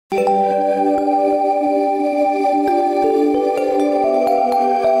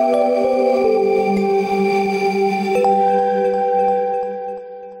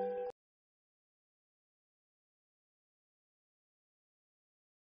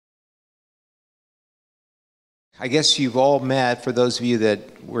I guess you've all met, for those of you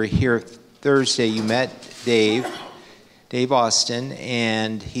that were here Thursday, you met Dave Austin,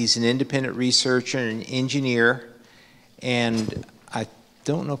 and he's an independent researcher and engineer. And I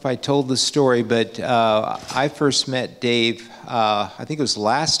don't know if I told the story, but I first met Dave, I think it was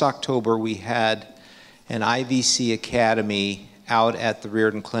last October. We had an IVC Academy out at the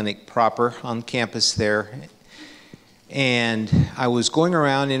Riordan Clinic proper on campus there. And I was going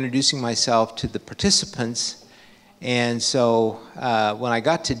around introducing myself to the participants. And so when I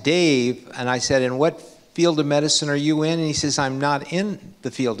got to Dave and I said, "In what field of medicine are you in?" And he says, "I'm not in the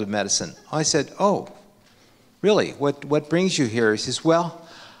field of medicine." I said, "Oh, really? What brings you here?" He says, "Well,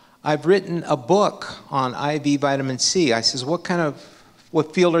 I've written a book on IV vitamin C." I says, what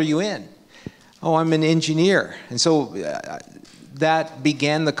field are you in?" "Oh, I'm an engineer." And so that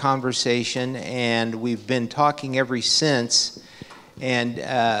began the conversation, and we've been talking ever since. And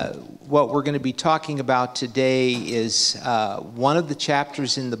what we're going to be talking about today is one of the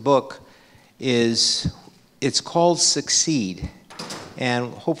chapters in the book it's called Succeed.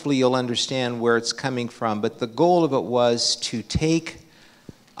 And hopefully you'll understand where it's coming from. But the goal of it was to take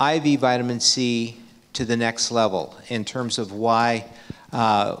IV vitamin C to the next level in terms of why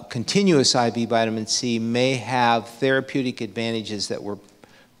continuous IV vitamin C may have therapeutic advantages that we're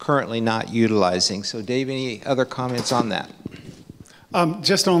currently not utilizing. So Dave, any other comments on that?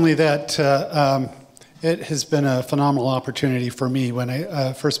 Just only that it has been a phenomenal opportunity for me. When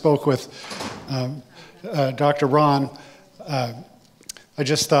I first spoke with Dr. Ron, I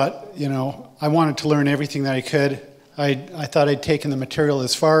just thought, I wanted to learn everything that I could. I thought I'd taken the material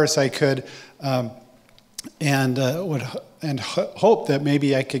as far as I could, and hope that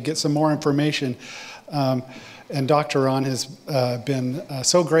maybe I could get some more information. And Dr. Ron has been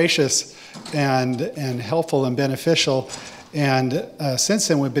so gracious and helpful and beneficial. And since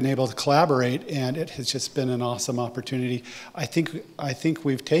then, we've been able to collaborate, and it has just been an awesome opportunity. I think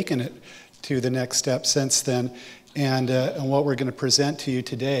we've taken it to the next step since then, and what we're going to present to you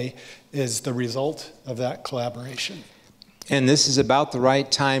today is the result of that collaboration. And this is about the right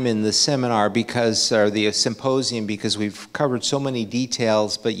time in the seminar or the symposium, because we've covered so many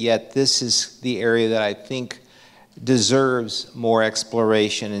details, but yet this is the area that I think deserves more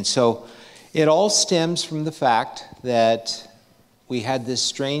exploration. And so it all stems from the fact that we had this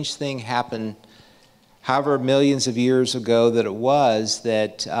strange thing happen however millions of years ago that it was,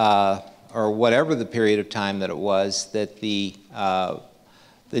 that, or whatever the period of time that it was, that the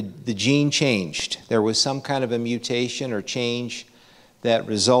gene changed. There was some kind of a mutation or change that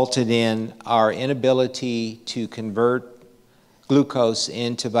resulted in our inability to convert glucose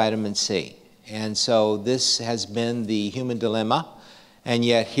into vitamin C. And so this has been the human dilemma. And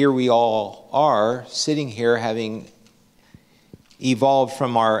yet here we all are sitting here having evolved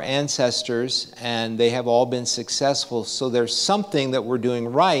from our ancestors, and they have all been successful. So there's something that we're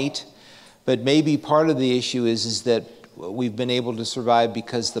doing right, but maybe part of the issue is that we've been able to survive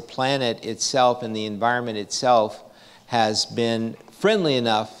because the planet itself and the environment itself has been friendly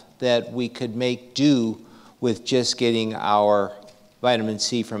enough that we could make do with just getting our vitamin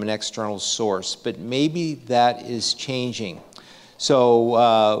C from an external source. But maybe that is changing.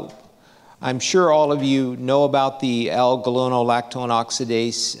 So I'm sure all of you know about the L-galonolactone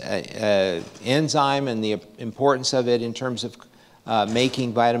oxidase enzyme and the importance of it in terms of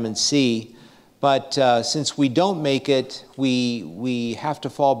making vitamin C. But since we don't make it, we have to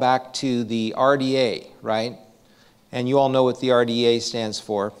fall back to the RDA, right? And you all know what the RDA stands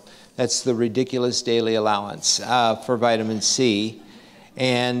for. That's the ridiculous daily allowance for vitamin C.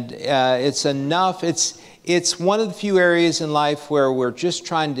 And it's enough. It's one of the few areas in life where we're just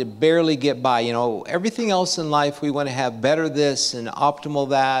trying to barely get by. Everything else in life, we want to have better this and optimal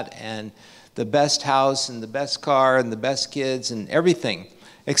that and the best house and the best car and the best kids and everything,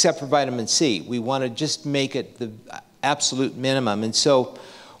 except for vitamin C. We want to just make it the absolute minimum. And so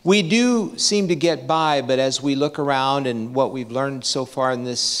we do seem to get by, but as we look around, and what we've learned so far in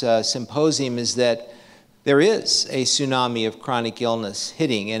this symposium is that there is a tsunami of chronic illness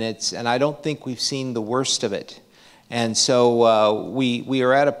hitting, and I don't think we've seen the worst of it. And so we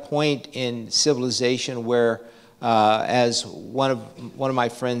are at a point in civilization where, as one of my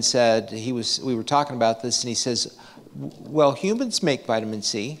friends said, we were talking about this, and he says, "Well, humans make vitamin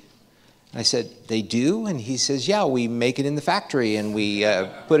C." And I said, "They do?" And he says, "Yeah, we make it in the factory, and we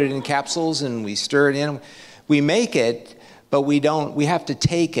put it in capsules, and we stir it in. We make it, but we have to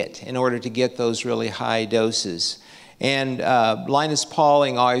take it in order to get those really high doses." And Linus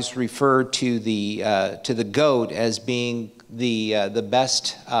Pauling always referred to the goat as being the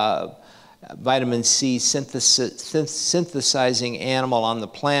best vitamin C synthesizing animal on the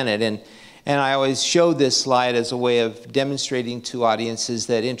planet. And I always show this slide as a way of demonstrating to audiences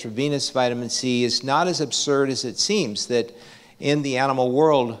that intravenous vitamin C is not as absurd as it seems, that in the animal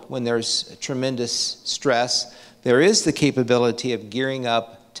world, when there's tremendous stress, there is the capability of gearing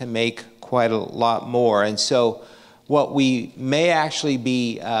up to make quite a lot more. And so what we may actually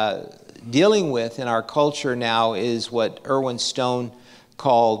be dealing with in our culture now is what Irwin Stone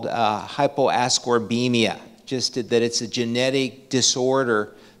called hypoascorbemia, just that it's a genetic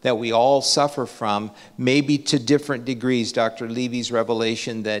disorder that we all suffer from, maybe to different degrees. Dr. Levy's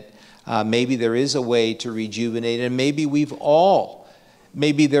revelation that maybe there is a way to rejuvenate, and maybe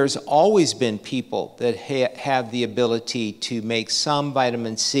maybe there's always been people that have the ability to make some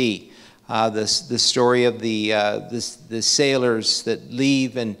vitamin C. The story of the sailors that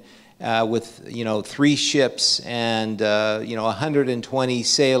leave and with 3 ships and 120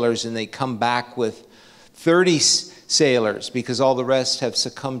 sailors, and they come back with 30 sailors because all the rest have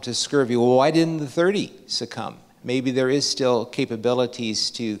succumbed to scurvy. Well, why didn't the 30 succumb? Maybe there is still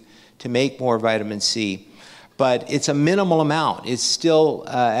capabilities to make more vitamin C, but it's a minimal amount. It's still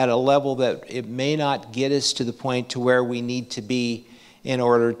at a level that it may not get us to the point to where we need to be in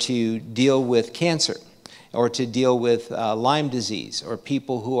order to deal with cancer or to deal with Lyme disease, or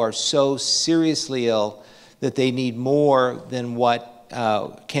people who are so seriously ill that they need more than what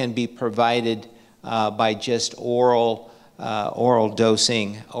can be provided by just oral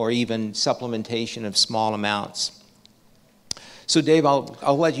dosing or even supplementation of small amounts. So Dave,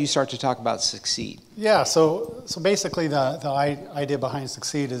 I'll let you start to talk about Succeed. Yeah, so basically the idea behind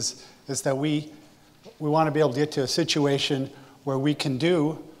Succeed is that we want to be able to get to a situation where we can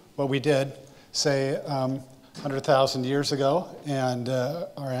do what we did, say, 100,000 years ago, and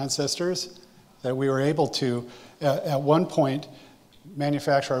our ancestors, that we were able to, at one point,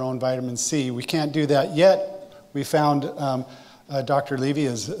 manufacture our own vitamin C. We can't do that yet. We found Dr. Levy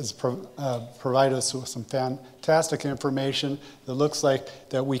has provided us with some fantastic information that looks like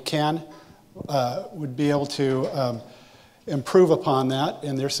that we would be able to improve upon that,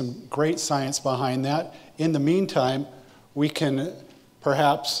 and there's some great science behind that. In the meantime, we can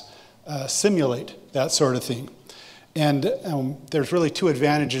perhaps simulate that sort of thing. And there's really 2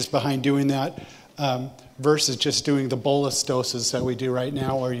 advantages behind doing that versus just doing the bolus doses that we do right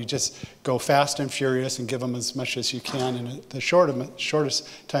now, where you just go fast and furious and give them as much as you can in the shortest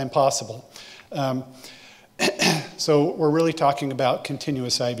time possible. So we're really talking about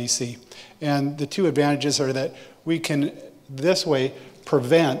continuous IVC. And the 2 advantages are that we can, this way,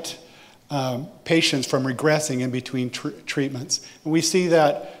 prevent patients from regressing in between treatments. And we see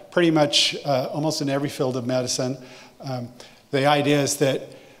that pretty much almost in every field of medicine. The idea is that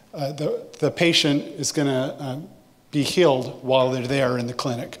the patient is going to be healed while they're there in the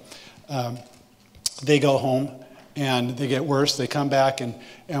clinic. They go home and they get worse, they come back,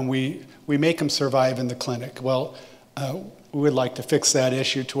 and we make them survive in the clinic. Well, we would like to fix that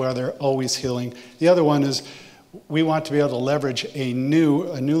issue to where they're always healing. The other one is we want to be able to leverage a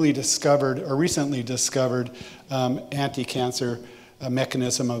newly discovered or recently discovered anti-cancer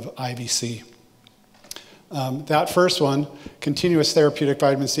mechanism of IVC. That first one, continuous therapeutic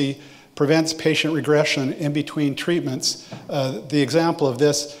vitamin C, prevents patient regression in between treatments. The example of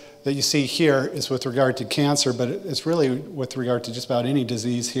this that you see here is with regard to cancer, but it's really with regard to just about any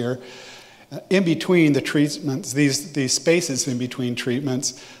disease here. In between the treatments, these spaces in between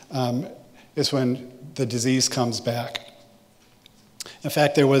treatments is when the disease comes back. In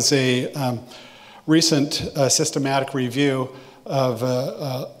fact, there was a recent systematic review of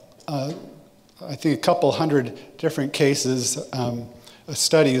I think a couple hundred different cases,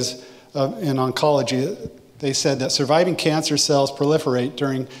 studies in oncology. They said that surviving cancer cells proliferate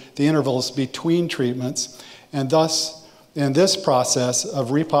during the intervals between treatments, and thus, in this process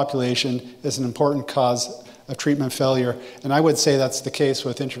of repopulation is an important cause of treatment failure. And I would say that's the case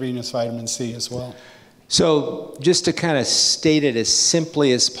with intravenous vitamin C as well. So just to kind of state it as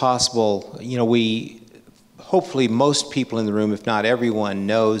simply as possible, hopefully most people in the room, if not everyone,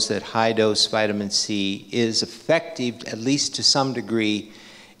 knows that high-dose vitamin C is effective, at least to some degree,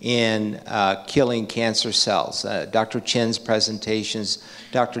 in killing cancer cells. Dr. Chen's presentations,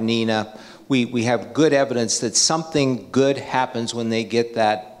 Dr. Nina, we have good evidence that something good happens when they get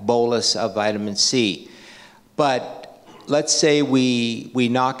that bolus of vitamin C. But let's say we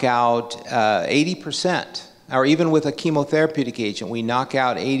knock out 80%, or even with a chemotherapeutic agent, we knock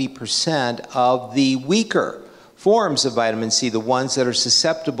out 80% of the weaker forms of vitamin C, the ones that are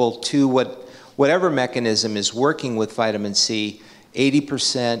susceptible to whatever mechanism is working with vitamin C.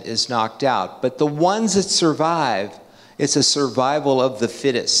 80% is knocked out. But the ones that survive, it's a survival of the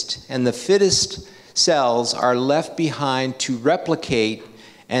fittest. And the fittest cells are left behind to replicate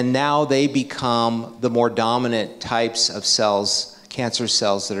and now they become the more dominant types of cells, cancer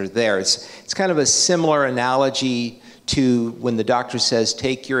cells that are there. It's kind of a similar analogy to when the doctor says,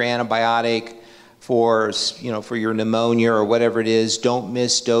 take your antibiotic for, for your pneumonia or whatever it is, don't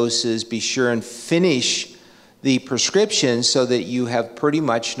miss doses, be sure and finish the prescription so that you have pretty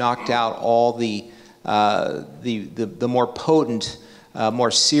much knocked out all the more potent,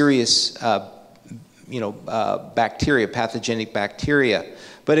 more serious, bacteria, pathogenic bacteria.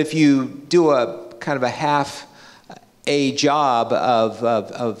 But if you do a kind of a half a job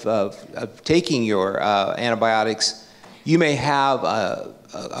of taking your antibiotics, you may have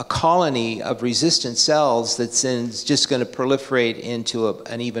a colony of resistant cells that's then just going to proliferate into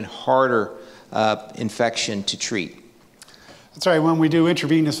an even harder infection to treat. That's right. When we do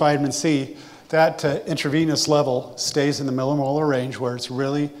intravenous vitamin C, that intravenous level stays in the millimolar range where it's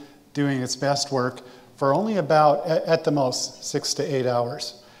really doing its best work for only about, at the most, 6 to 8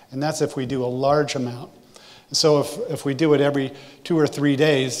 hours. And that's if we do a large amount. So if we do it every 2 or 3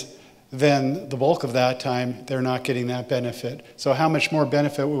 days, then the bulk of that time, they're not getting that benefit. So how much more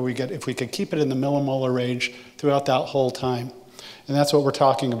benefit would we get if we could keep it in the millimolar range throughout that whole time? And that's what we're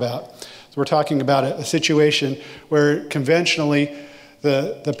talking about. So we're talking about a situation where conventionally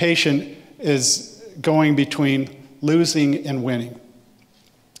the patient is going between losing and winning.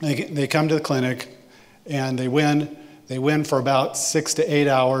 They come to the clinic and they win. They win for about 6 to 8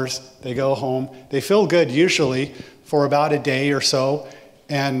 hours. They go home. They feel good usually for about a day or so.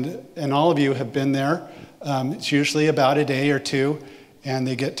 And all of you have been there. It's usually about a day or two, and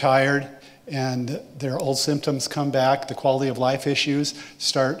they get tired, and their old symptoms come back. The quality of life issues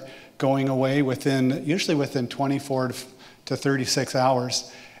start going away usually within 24 to 36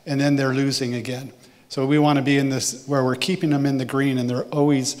 hours, and then they're losing again. So we want to be in this where we're keeping them in the green, and they're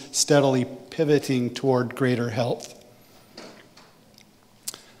always steadily pivoting toward greater health.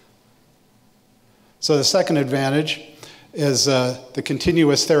 So the second advantage is the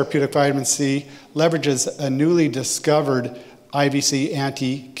continuous therapeutic vitamin C leverages a newly discovered IVC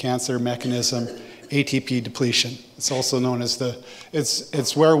anti-cancer mechanism, ATP depletion. It's also known as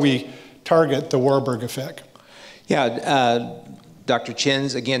it's where we target the Warburg effect. Yeah, Dr.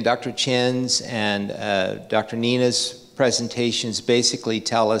 Chin's and Dr. Nina's presentations basically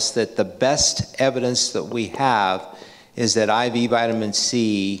tell us that the best evidence that we have is that IV vitamin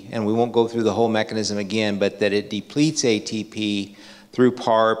C, and we won't go through the whole mechanism again, but that it depletes ATP through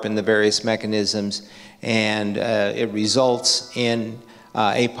PARP and the various mechanisms, and it results in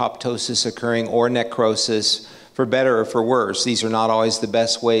apoptosis occurring or necrosis, for better or for worse. These are not always the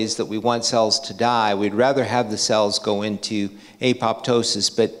best ways that we want cells to die. We'd rather have the cells go into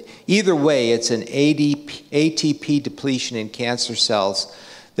apoptosis, but either way, it's an ATP depletion in cancer cells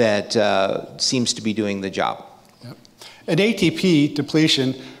that seems to be doing the job. An ATP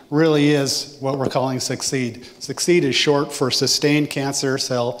depletion really is what we're calling SUCCEED. SUCCEED is short for Sustained Cancer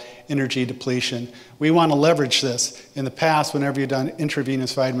Cell Energy Depletion. We want to leverage this. In the past, whenever you've done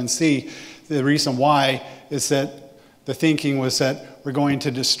intravenous vitamin C, the reason why is that the thinking was that we're going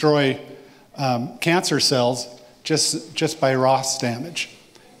to destroy cancer cells just by ROS damage.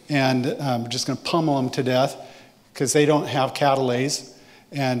 And we're just going to pummel them to death because they don't have catalase,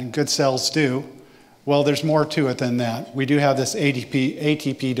 and good cells do. Well, there's more to it than that. We do have this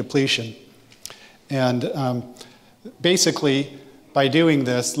ATP depletion. And basically, by doing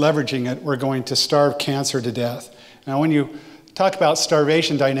this, leveraging it, we're going to starve cancer to death. Now, when you talk about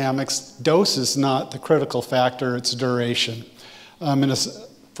starvation dynamics, dose is not the critical factor, it's duration.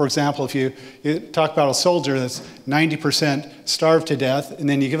 For example, if you talk about a soldier that's 90% starved to death, and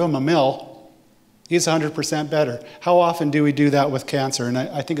then you give him a meal, he's 100% better. How often do we do that with cancer? And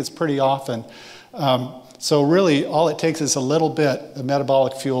I think it's pretty often. So really, all it takes is a little bit of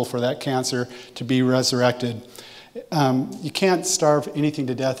metabolic fuel for that cancer to be resurrected. You can't starve anything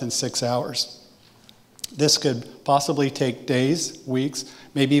to death in 6 hours. This could possibly take days, weeks,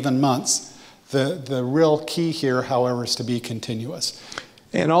 maybe even months. The real key here, however, is to be continuous.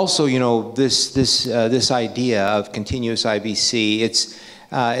 And also, this idea of continuous IVC,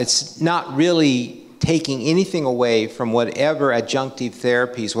 it's not really taking anything away from whatever adjunctive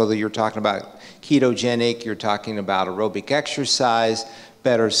therapies, whether you're talking about ketogenic, you're talking about aerobic exercise,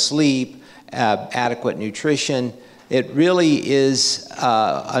 better sleep, adequate nutrition. It really is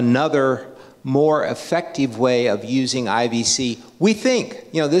another more effective way of using IVC. We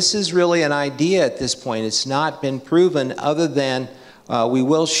think, this is really an idea at this point. It's not been proven other than we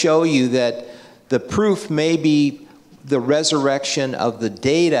will show you that the proof may be the resurrection of the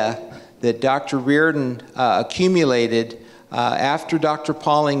data that Dr. Riordan accumulated after Dr.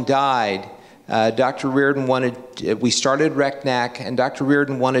 Pauling died. Dr. Riordan we started RECNAC, and Dr.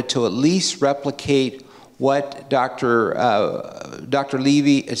 Riordan wanted to at least replicate what Dr.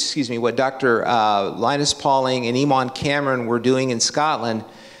 Linus Pauling and Eamon Cameron were doing in Scotland.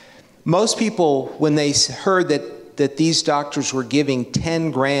 Most people, when they heard that these doctors were giving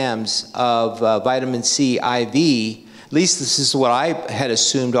 10 grams of vitamin C IV, at least this is what I had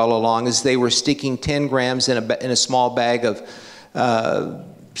assumed all along, is they were sticking 10 grams in a small bag of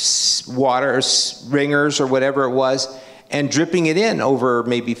water, ringers, or whatever it was, and dripping it in over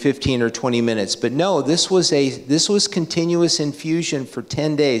maybe 15 or 20 minutes. But no, this was continuous infusion for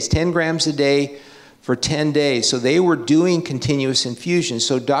 10 days, 10 grams a day for 10 days. So they were doing continuous infusion.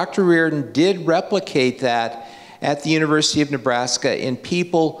 So Dr. Riordan did replicate that at the University of Nebraska in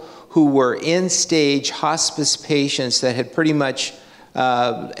people who were in-stage hospice patients that had pretty much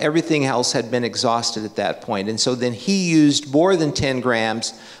everything else had been exhausted at that point. And so then he used more than 10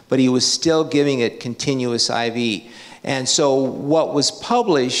 grams, but he was still giving it continuous IV. And so what was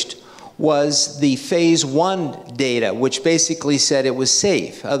published was the phase 1 data, which basically said it was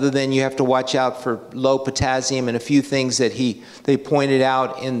safe, other than you have to watch out for low potassium and a few things that they pointed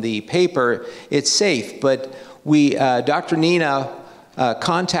out in the paper. It's safe, but Dr. Nina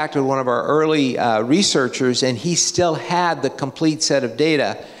contacted one of our early researchers, and he still had the complete set of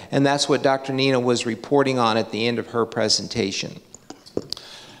data, and that's what Dr. Nina was reporting on at the end of her presentation.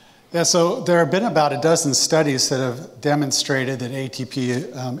 Yeah, so there have been about a dozen studies that have demonstrated that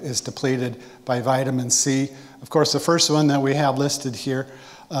ATP is depleted by vitamin C. Of course, the first one that we have listed here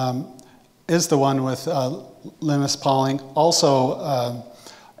is the one with Linus Pauling. Also,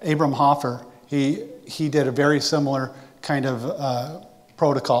 Abram Hoffer, he did a very similar kind of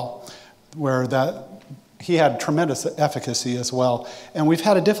protocol where he had tremendous efficacy as well. And we've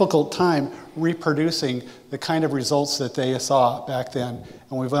had a difficult time reproducing the kind of results that they saw back then.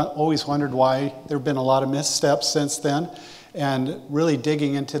 And we've always wondered why. There have been a lot of missteps since then. And really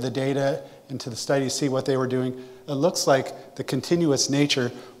digging into the data, into the studies, see what they were doing, it looks like the continuous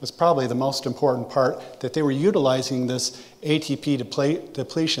nature was probably the most important part, that they were utilizing this ATP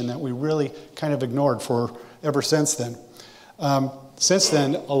depletion that we really kind of ignored for ever since then. Since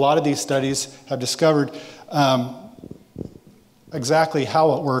then, a lot of these studies have discovered exactly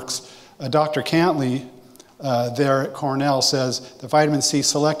how it works. Dr. Cantley there at Cornell says the vitamin C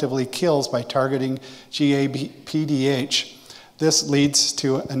selectively kills by targeting GAPDH. This leads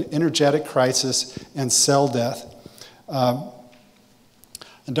to an energetic crisis and cell death. And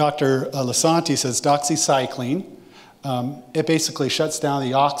Dr. Lasanti says doxycycline, it basically shuts down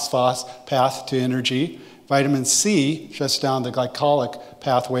the OXPHOS path to energy. Vitamin C shuts down the glycolic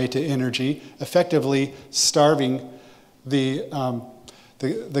pathway to energy, effectively starving the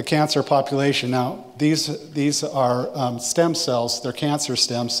cancer population. Now, these are stem cells, they're cancer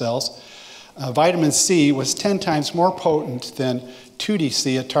stem cells. Vitamin C was 10 times more potent than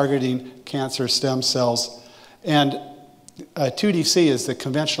 2DC at targeting cancer stem cells. And 2DC is the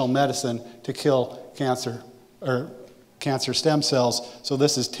conventional medicine to kill cancer, or cancer stem cells, so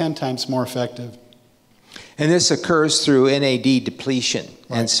this is 10 times more effective. And this occurs through NAD depletion.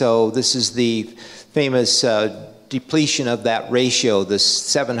 Right. And so this is the famous depletion of that ratio, this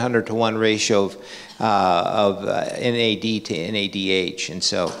 700 to 1 ratio of NAD to NADH. And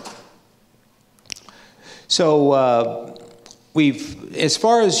so we've, as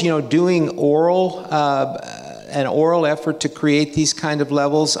far as doing an oral effort to create these kind of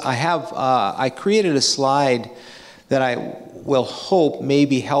levels, I created a slide that I will hope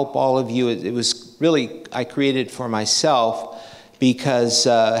maybe help all of you. It was really, I created for myself because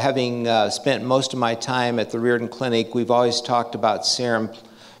having spent most of my time at the Riordan Clinic, we've always talked about serum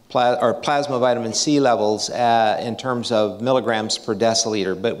or plasma vitamin C levels in terms of milligrams per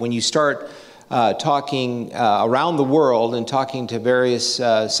deciliter. But when you start talking around the world and talking to various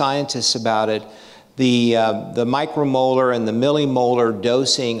scientists about it, the micromolar and the millimolar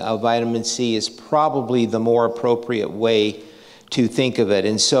dosing of vitamin C is probably the more appropriate way to think of it.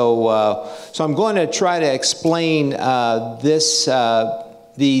 And so, so I'm going to try to explain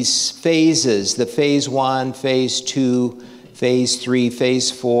these phases, the phase 1, phase 2, phase 3,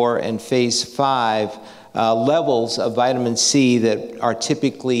 phase 4, and phase 5 levels of vitamin C that are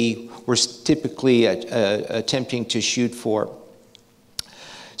we're typically attempting to shoot for.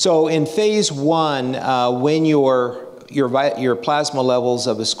 So in phase 1, when your plasma levels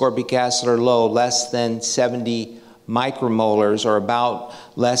of ascorbic acid are low, less than 70 micromolars, or about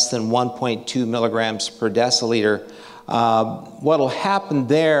less than 1.2 milligrams per deciliter, what will happen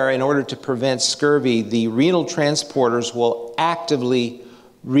there, in order to prevent scurvy, the renal transporters will actively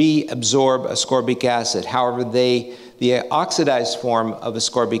reabsorb ascorbic acid. However, they the oxidized form of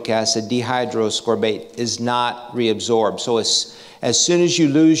ascorbic acid, dehydroascorbate, is not reabsorbed. So as soon as you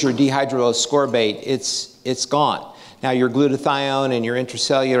lose your dehydroascorbate, it's gone. Now your glutathione and your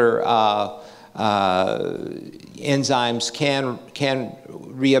intracellular enzymes can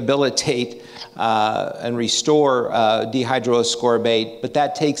rehabilitate and restore dehydroascorbate, but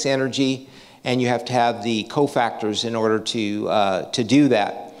that takes energy, and you have to have the cofactors in order to do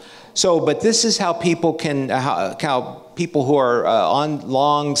that. So, but this is how people can, how people who are on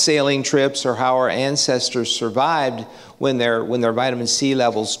long sailing trips, or how our ancestors survived when their vitamin C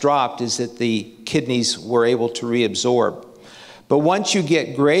levels dropped, is that the kidneys were able to reabsorb. But once you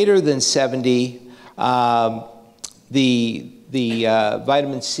get greater than 70, the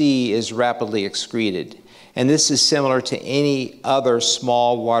vitamin C is rapidly excreted. And this is similar to any other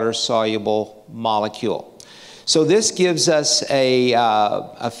small water-soluble molecule. So this gives us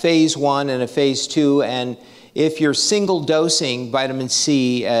a phase 1 and a phase 2, and if you're single dosing vitamin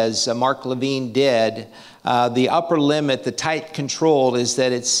C, as Mark Levine did, the upper limit, the tight control, is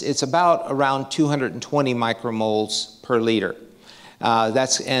that it's about around 220 micromoles per liter.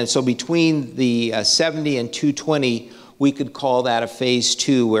 And so between the 70 and 220, we could call that a phase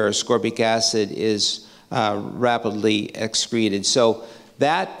 2, where ascorbic acid is rapidly excreted. So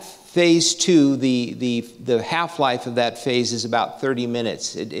that phase 2, the half-life of that phase is about 30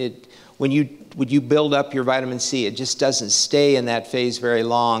 minutes. When you build up your vitamin C, it just doesn't stay in that phase very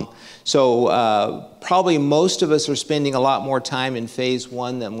long. So probably most of us are spending a lot more time in phase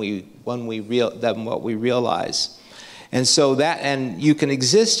 1 than what we realize. And so and you can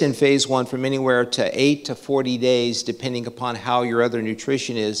exist in phase 1 from anywhere to 8 to 40 days, depending upon how your other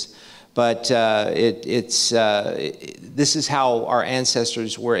nutrition is. But this is how our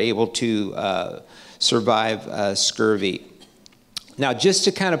ancestors were able to survive scurvy. Now, just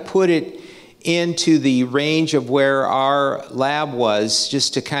to kind of put it into the range of where our lab was,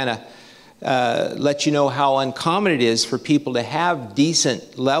 just to kind of let you know how uncommon it is for people to have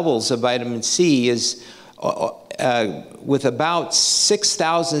decent levels of vitamin C, is with about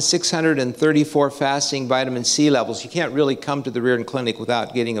 6,634 fasting vitamin C levels. You can't really come to the Riordan Clinic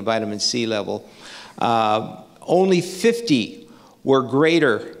without getting a vitamin C level. Only 50 were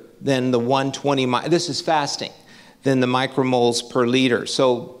greater than the 120, this is fasting, than the micromoles per liter.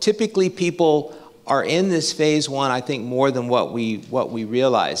 So typically people are in this phase 1, I think, more than what we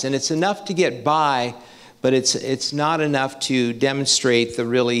realize. And it's enough to get by, but it's not enough to demonstrate the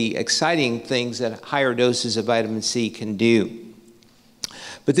really exciting things that higher doses of vitamin C can do.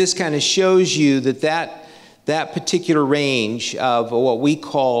 But this kind of shows you that particular range of what we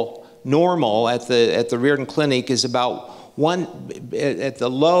call normal at the Riordan Clinic is about at the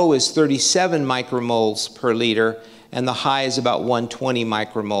low is 37 micromoles per liter, and the high is about 120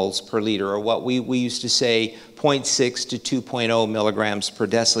 micromoles per liter, or what we used to say 0.6 to 2.0 milligrams per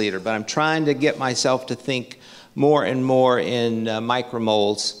deciliter. But I'm trying to get myself to think more and more in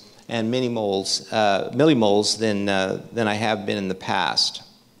micromoles and millimoles than I have been in the past.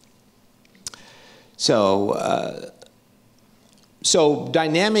 So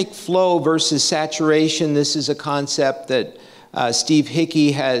dynamic flow versus saturation, this is a concept that Steve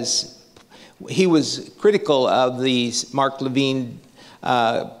Hickey he was critical of the Mark Levine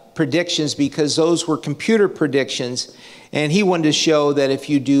predictions, because those were computer predictions, and he wanted to show that if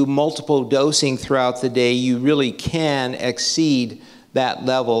you do multiple dosing throughout the day, you really can exceed that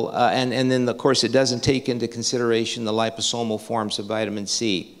level, and then of course it doesn't take into consideration the liposomal forms of vitamin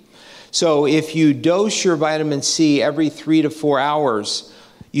C. So if you dose your vitamin C every 3 to 4 hours,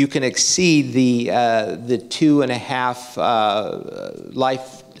 you can exceed the 2.5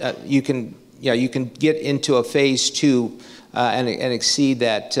 life. You can get into a phase 2 and exceed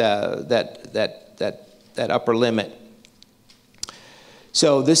that upper limit.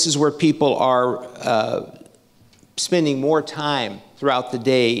 So this is where people are spending more time throughout the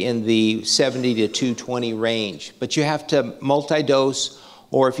day in the 70 to 220 range. But you have to multi-dose,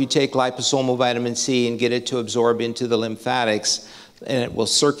 or if you take liposomal vitamin C and get it to absorb into the lymphatics, and it will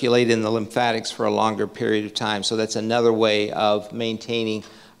circulate in the lymphatics for a longer period of time. So that's another way of maintaining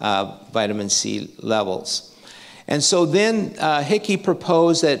vitamin C levels. And so then Hickey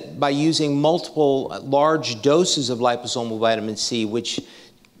proposed that by using multiple large doses of liposomal vitamin C, which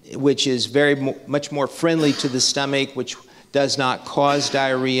is much more friendly to the stomach, which does not cause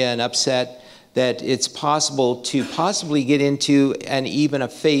diarrhea and upset, that it's possible to possibly get into even a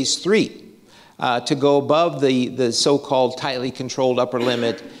phase 3, to go above the so-called tightly controlled upper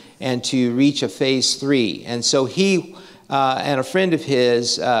limit and to reach a phase 3. And so he and a friend of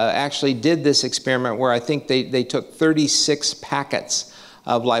his actually did this experiment where I think they took 36 packets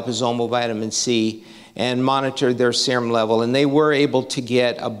of liposomal vitamin C, and monitored their serum level. And they were able to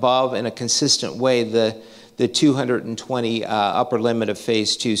get above, in a consistent way, the 220 upper limit of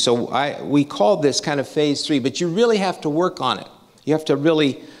phase 2. So we called this kind of phase 3, but you really have to work on it. You have to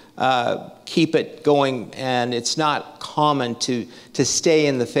really keep it going, and it's not common to stay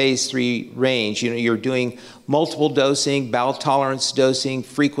in the phase 3 range. You know, you're doing multiple dosing, bowel tolerance dosing,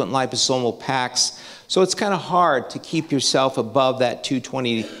 frequent liposomal packs. So it's kind of hard to keep yourself above that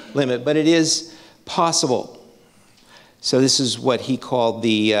 220 limit, but it is possible. So this is what he called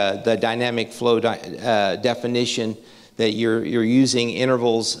the dynamic flow definition, that you're using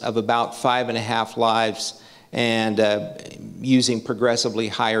intervals of about 5.5 lives and using progressively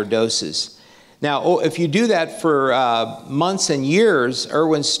higher doses. Now, if you do that for months and years,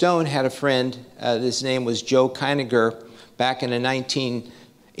 Irwin Stone had a friend, his name was Joe Kieniger, back in a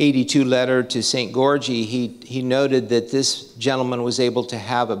 1982 letter to St. George. He noted that this gentleman was able to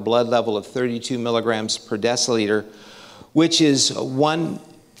have a blood level of 32 milligrams per deciliter, which is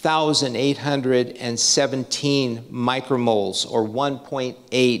 1,817 micromoles, or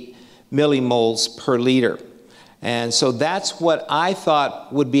 1.8 millimoles per liter. And so that's what I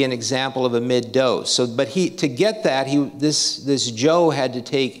thought would be an example of a mid-dose. So, but to get that, this Joe had to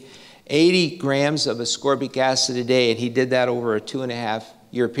take 80 grams of ascorbic acid a day, and he did that over a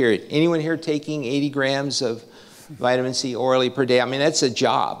 2.5-year period. Anyone here taking 80 grams of vitamin C orally per day? I mean, that's a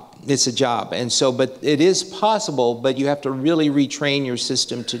job. It's a job. And so, but it is possible, but you have to really retrain your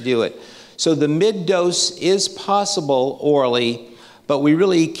system to do it. So the mid-dose is possible orally, but we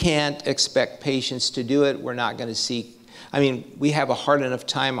really can't expect patients to do it. We're not going to see, I mean, we have a hard enough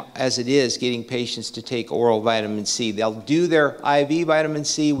time as it is getting patients to take oral vitamin C. They'll do their IV vitamin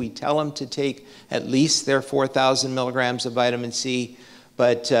C. We tell them to take at least their 4,000 milligrams of vitamin C.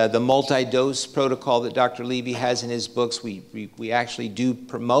 But the multi-dose protocol that Dr. Levy has in his books, we actually do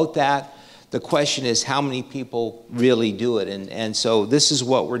promote that. The question is how many people really do it. And so this is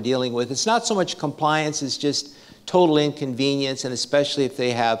what we're dealing with. It's not so much compliance, it's just total inconvenience, and especially if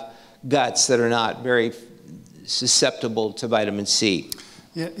they have guts that are not very susceptible to vitamin C.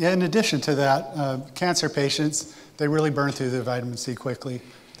 Yeah, in addition to that, cancer patients, they really burn through their vitamin C quickly.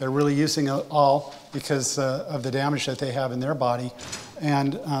 They're really using it all because of the damage that they have in their body.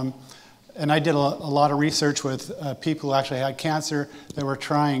 And I did a lot of research with people who actually had cancer that were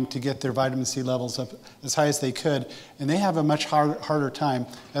trying to get their vitamin C levels up as high as they could. And they have a much harder time.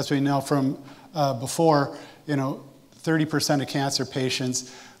 As we know from before, 30% of cancer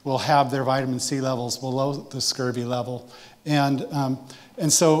patients will have their vitamin C levels below the scurvy level. And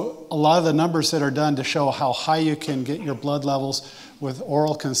so a lot of the numbers that are done to show how high you can get your blood levels with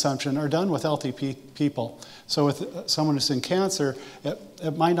oral consumption are done with LTP people. So with someone who's in cancer,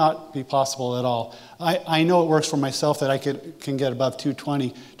 it might not be possible at all. I know it works for myself that I can get above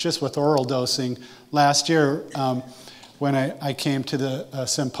 220 just with oral dosing. Last year, when I came to the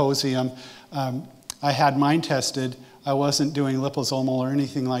symposium, I had mine tested. I wasn't doing liposomal or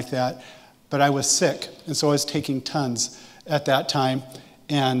anything like that, but I was sick, and so I was taking tons at that time,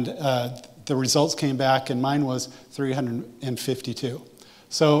 and the results came back, and mine was 352.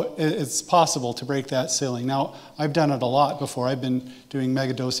 So it's possible to break that ceiling. Now, I've done it a lot before. I've been doing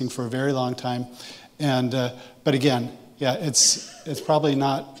megadosing for a very long time, and but again, yeah, it's probably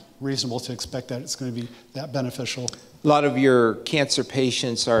not reasonable to expect that it's going to be that beneficial. A lot of your cancer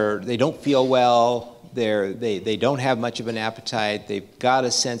patients they don't feel well. They don't have much of an appetite. They've got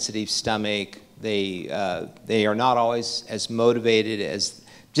a sensitive stomach. They are not always as motivated as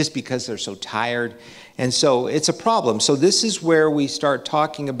just because they're so tired. And so it's a problem. So this is where we start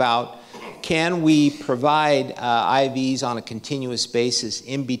talking about, can we provide IVs on a continuous basis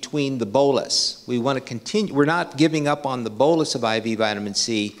in between the bolus? We want to continue. We're not giving up on the bolus of IV vitamin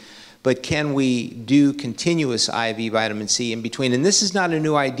C, but can we do continuous IV vitamin C in between? And this is not a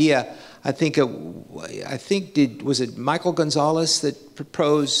new idea. Was it Michael Gonzalez that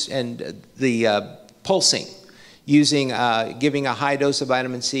proposed the pulsing, using giving a high dose of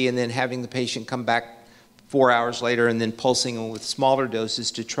vitamin C and then having the patient come back 4 hours later and then pulsing them with smaller doses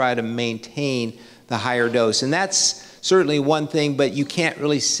to try to maintain the higher dose. And that's certainly one thing, but you can't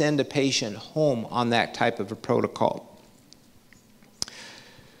really send a patient home on that type of a protocol.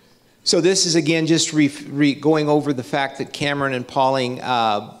 So this is, again, just going over the fact that Cameron and Pauling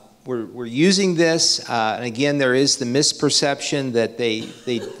we're using this. And again, there is the misperception that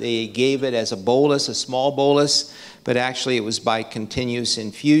they gave it as a bolus, a small bolus, but actually it was by continuous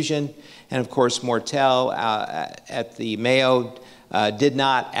infusion. And of course, Mortel at the Mayo did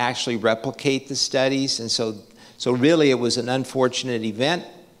not actually replicate the studies. And so really it was an unfortunate event.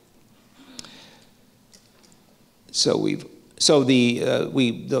 So we've So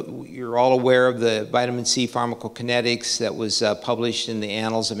you're all aware of the vitamin C pharmacokinetics that was published in the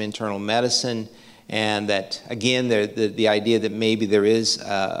Annals of Internal Medicine, and that, again, the idea that maybe there is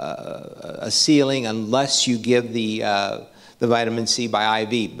a ceiling unless you give the vitamin C by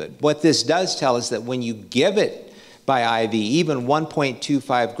IV. But what this does tell us that when you give it by IV, even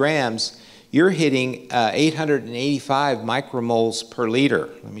 1.25 grams, you're hitting 885 micromoles per liter.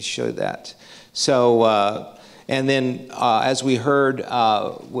 Let me show that. So, and then as we heard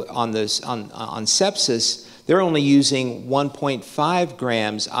on sepsis, they're only using 1.5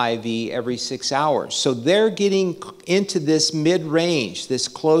 grams IV every 6 hours. So they're getting into this mid-range, this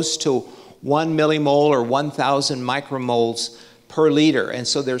close to 1 millimole or 1,000 micromoles per liter. And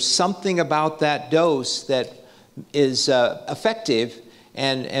so there's something about that dose that is effective,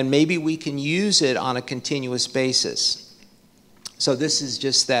 and maybe we can use it on a continuous basis. So this is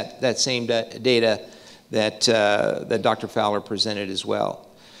just that same data that Dr. Fowler presented as well.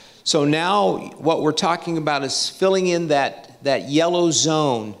 So now what we're talking about is filling in that yellow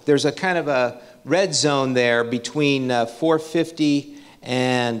zone. There's a kind of a red zone there between 450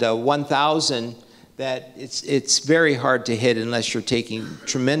 and 1,000 that it's very hard to hit unless you're taking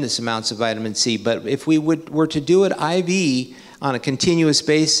tremendous amounts of vitamin C. But if we were to do it IV on a continuous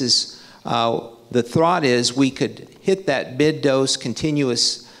basis, the thought is we could hit that mid dose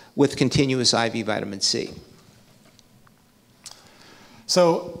with continuous IV vitamin C.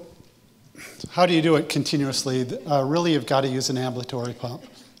 So how do you do it continuously? Really, you've got to use an ambulatory pump.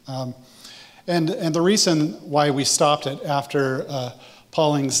 And the reason why we stopped it after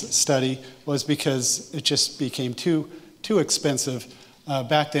Pauling's study was because it just became too expensive.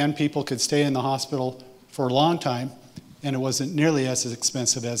 Back then, people could stay in the hospital for a long time, and it wasn't nearly as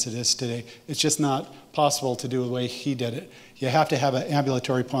expensive as it is today. It's just not possible to do the way he did it. You have to have an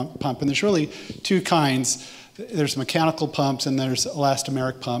ambulatory pump, and there's really two kinds. There's mechanical pumps and there's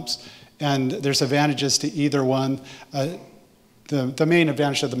elastomeric pumps, and there's advantages to either one. The main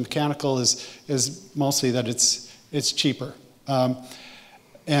advantage of the mechanical is mostly that it's cheaper.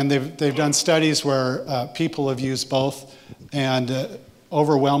 And they've done studies where people have used both, and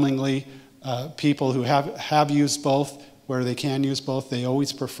overwhelmingly people who have used both, where they can use both, they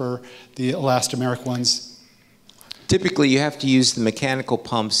always prefer the elastomeric ones. Typically, you have to use the mechanical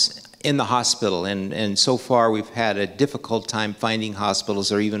pumps in the hospital, and so far we've had a difficult time finding hospitals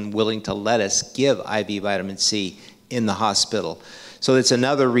that are even willing to let us give IV vitamin C in the hospital. So it's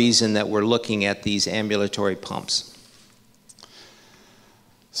another reason that we're looking at these ambulatory pumps.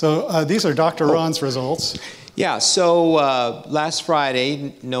 So these are Dr. Ron's results. Yeah, so last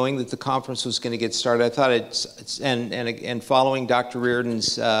Friday, knowing that the conference was going to get started, I thought and following Dr.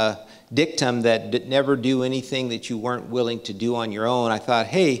 Riordan's dictum that never do anything that you weren't willing to do on your own, I thought,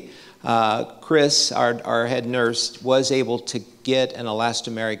 hey, Chris, our head nurse, was able to get an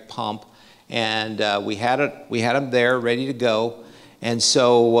elastomeric pump, and we had them there ready to go. And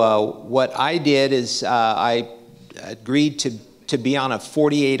so what I did is I agreed to be on a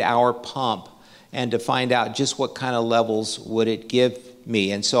 48-hour pump and to find out just what kind of levels would it give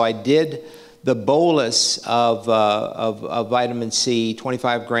me. And so I did the bolus of vitamin C,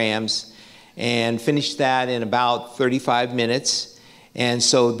 25 grams, and finished that in about 35 minutes. And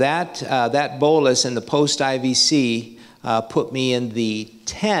so that bolus and the post-IVC put me in the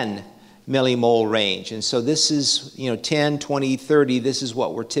 10 millimole range. And so this is, 10, 20, 30, this is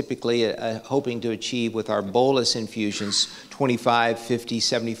what we're typically hoping to achieve with our bolus infusions, 25, 50,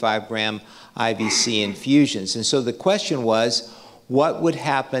 75 gram IVC infusions. And so the question was, what would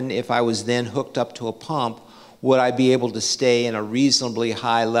happen if I was then hooked up to a pump? Would I be able to stay in a reasonably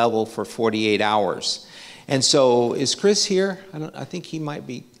high level for 48 hours? And so, is Chris here? I think he might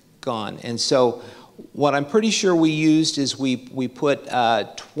be gone. And so, what I'm pretty sure we used is we put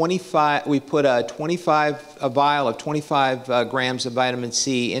a vial of 25 grams of vitamin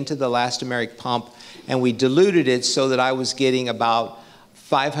C into the elastomeric pump, and we diluted it so that I was getting about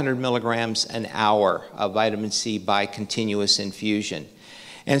 500 milligrams an hour of vitamin C by continuous infusion.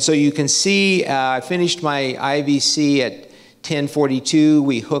 And so you can see I finished my IVC at 10:42.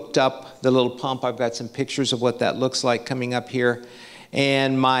 We hooked up the little pump. I've got some pictures of what that looks like coming up here.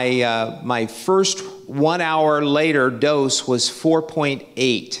 And my first 1 hour later dose was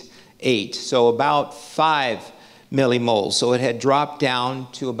 4.88, so about 5 millimoles. So it had dropped down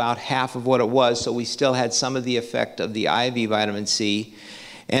to about half of what it was, so we still had some of the effect of the IV vitamin C.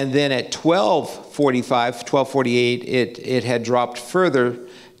 And then at 12:48, it had dropped further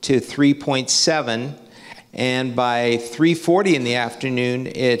to 3.7, and by 3:40 in the afternoon,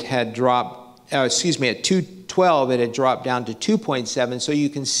 it had dropped, at 2:20, 12, it had dropped down to 2.7. So you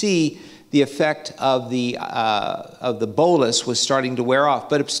can see the effect of the bolus was starting to wear off.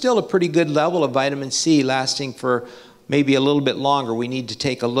 But it's still a pretty good level of vitamin C lasting for maybe a little bit longer. We need to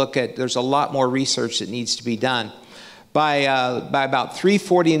take a look at, there's a lot more research that needs to be done. By about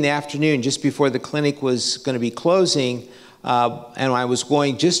 3:40 in the afternoon, just before the clinic was going to be closing, and I was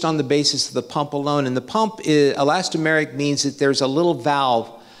going just on the basis of the pump alone. And the pump, elastomeric, means that there's a little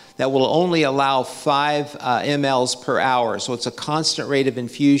valve that will only allow 5 mLs per hour. So it's a constant rate of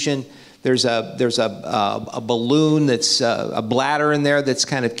infusion. There's a balloon that's a bladder in there that's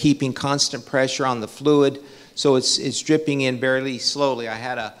kind of keeping constant pressure on the fluid. So it's dripping in very slowly. I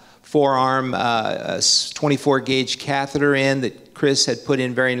had a 4-arm 24-gauge catheter in that Chris had put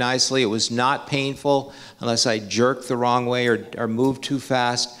in very nicely. It was not painful unless I jerked the wrong way or moved too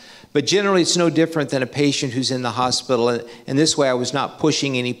fast. But generally, it's no different than a patient who's in the hospital. And this way, I was not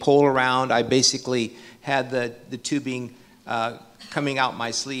pushing any pole around. I basically had the tubing coming out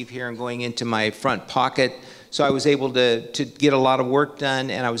my sleeve here and going into my front pocket. So I was able to get a lot of work done,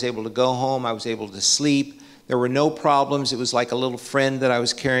 and I was able to go home. I was able to sleep. There were no problems. It was like a little friend that I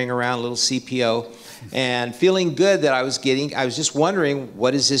was carrying around, a little CPO, and feeling good that I was getting. I was just wondering,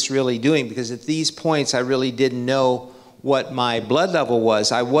 what is this really doing? Because at these points, I really didn't know what my blood level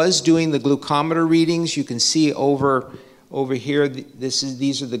was. I was doing the glucometer readings. You can see over here,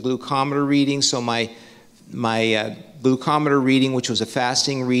 these are the glucometer readings. So my glucometer reading, which was a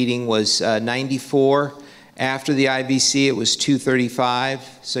fasting reading, was 94. After the IVC, it was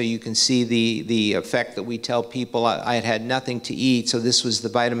 235, so you can see the effect that we tell people. I had had nothing to eat, so this was the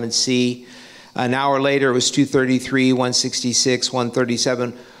vitamin C. An hour later, it was 233, 166,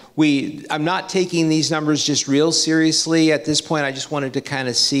 137. I'm not taking these numbers just real seriously at this point. I just wanted to kind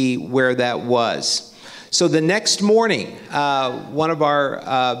of see where that was. So the next morning, one of our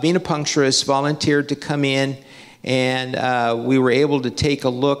venipuncturists volunteered to come in, and we were able to take a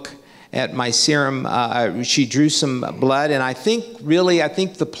look at my serum. She drew some blood, and I think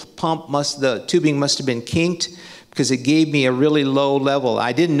the tubing must have been kinked because it gave me a really low level.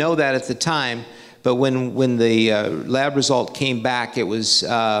 I didn't know that at the time, but when the lab result came back, it was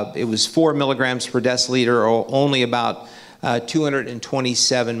 4 milligrams per deciliter, or only about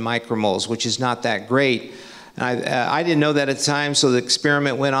 227 micromoles, which is not that great. I didn't know that at the time, so the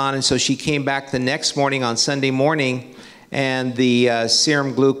experiment went on, and so she came back the next morning on Sunday morning, and the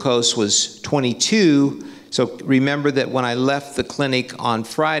serum glucose was 22. So remember that when I left the clinic on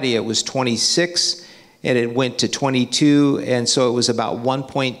Friday, it was 26, and it went to 22, and so it was about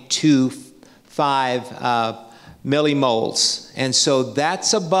 1.25 millimoles. And so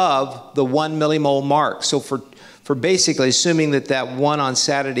that's above the 1 millimole mark. So for basically assuming that 1 on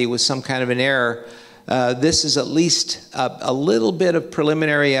Saturday was some kind of an error, this is at least a little bit of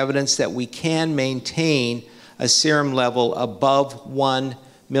preliminary evidence that we can maintain a serum level above 1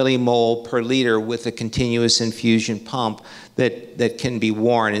 millimole per liter with a continuous infusion pump that can be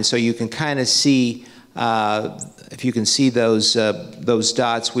worn. And so you can kind of see, if you can see those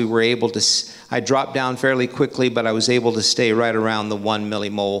dots, we were able to, I dropped down fairly quickly, but I was able to stay right around the 1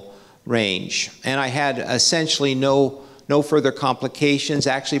 millimole range. And I had essentially no further complications.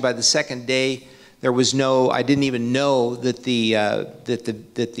 Actually, by the second day, there was I didn't even know that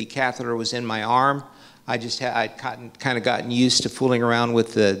the catheter was in my arm. I'd kind of gotten used to fooling around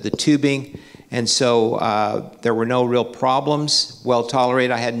with the tubing, and so there were no real problems, well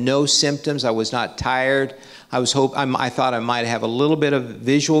tolerated. I had no symptoms. I was not tired. I thought I might have a little bit of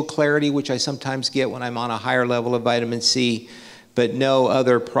visual clarity, which I sometimes get when I'm on a higher level of vitamin C, but no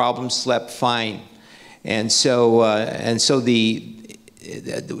other problems, slept fine. And so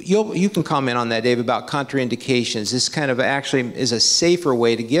you can comment on that, Dave, about contraindications. This kind of actually is a safer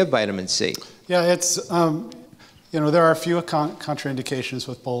way to give vitamin C. Yeah, it's, there are a few contraindications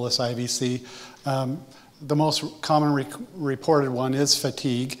with bolus IVC. The most common reported one is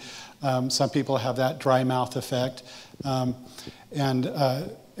fatigue. Some people have that dry mouth effect. And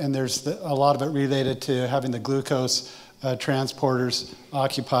there's a lot of it related to having the glucose transporters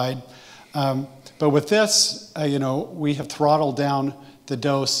occupied. But with this, we have throttled down the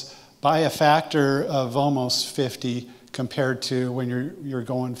dose by a factor of almost 50 compared to when you're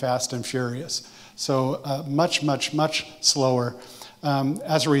going fast and furious. So much, much, much slower.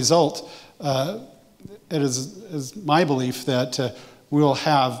 As a result, it is my belief that we will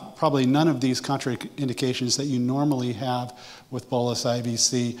have probably none of these contraindications that you normally have with bolus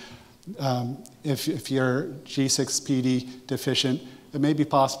IVC. If you're G6PD deficient, it may be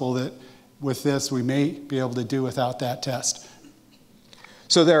possible that with this we may be able to do without that test.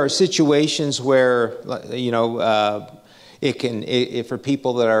 So there are situations where, It can, for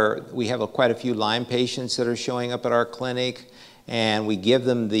people that are, we have quite a few Lyme patients that are showing up at our clinic, and we give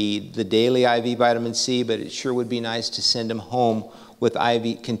them the daily IV vitamin C, but it sure would be nice to send them home with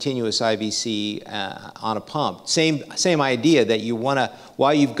continuous IVC on a pump. Same idea, that you want to,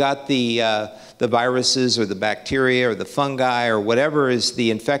 while you've got the viruses or the bacteria or the fungi or whatever is the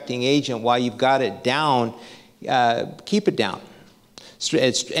infecting agent, while you've got it down, keep it down.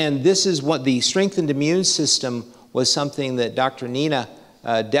 And this is what the strengthened immune system was, something that Dr. Nina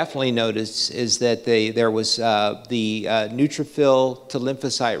definitely noticed, is that there was the neutrophil to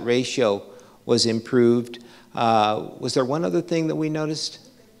lymphocyte ratio was improved. Was there one other thing that we noticed?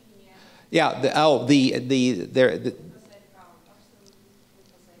 Yeah.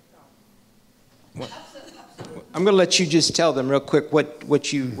 I'm going to let you just tell them real quick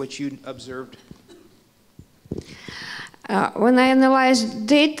what you observed. When I analyzed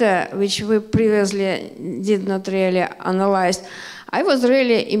data, which we previously did not really analyze, I was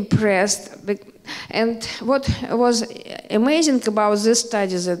really impressed. And what was amazing about this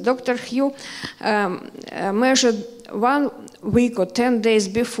study is that Dr. Hugh measured 1 week or 10 days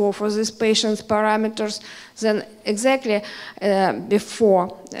before for these patients' parameters, then exactly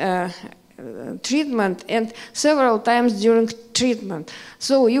before treatment, and several times during treatment.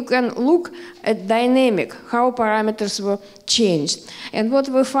 So you can look at dynamic, how parameters were changed. And what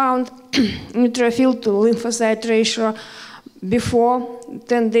we found, neutrophil to lymphocyte ratio before,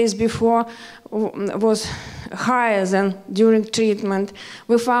 10 days before, was higher than during treatment.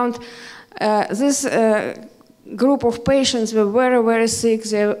 We found this group of patients were very, very sick.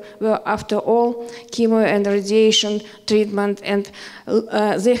 They were after all chemo and radiation treatment, and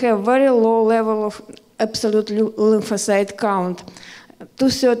they have very low level of absolute lymphocyte count.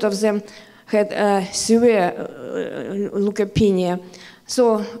 2/3 of them had severe leukopenia.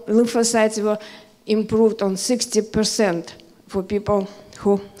 So lymphocytes were improved on 60%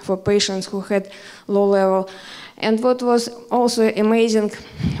 for patients who had low level. And what was also amazing,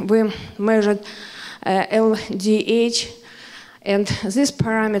 we measured LDH, and this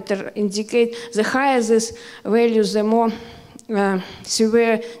parameter indicate the higher this value, the more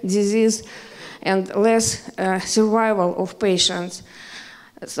severe disease and less survival of patients.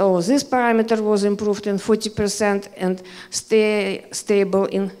 So this parameter was improved in 40% and stable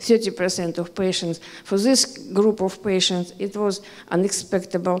in 30% of patients. For this group of patients, it was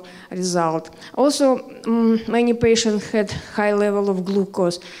unexpected result. Also, many patients had high level of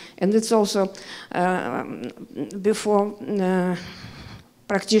glucose, and it's also before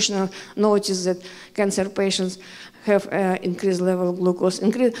practitioner noticed that cancer patients have increased level of glucose.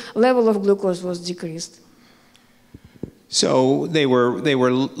 Level of glucose was decreased. So they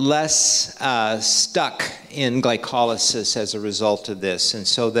were less stuck in glycolysis as a result of this, and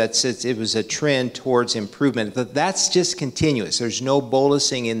so it was a trend towards improvement. But that's just continuous. There's no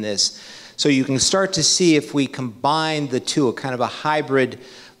bolusing in this, so you can start to see if we combine the two, a kind of a hybrid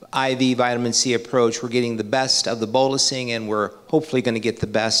IV vitamin C approach, we're getting the best of the bolusing, and we're hopefully going to get the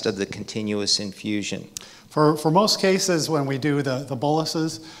best of the continuous infusion. For most cases, when we do the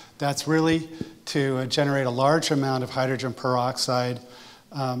boluses, that's really to generate a large amount of hydrogen peroxide.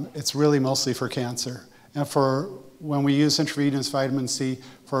 It's really mostly for cancer. And when we use intravenous vitamin C,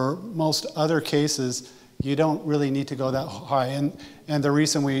 for most other cases, you don't really need to go that high. And the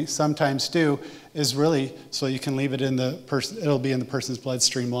reason we sometimes do is really so you can leave it in the person, it'll be in the person's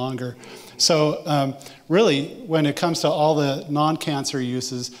bloodstream longer. So really, when it comes to all the non-cancer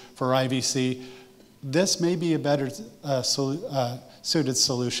uses for IVC, this may be a better suited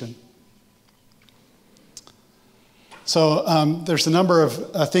solution. So there's a number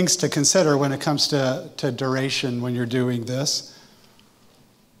of things to consider when it comes to duration when you're doing this.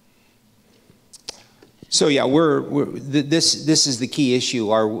 So yeah, this is the key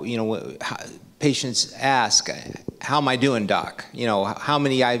issue. Patients ask, "How am I doing, doc? How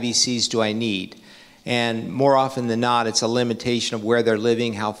many IVCs do I need?" And more often than not, it's a limitation of where they're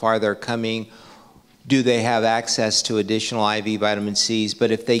living, how far they're coming. Do they have access to additional IV vitamin Cs?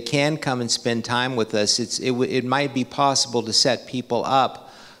 But if they can come and spend time with us, it might be possible to set people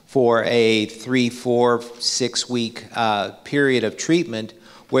up for a 3, 4, 6 week period of treatment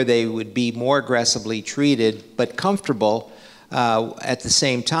where they would be more aggressively treated but comfortable at the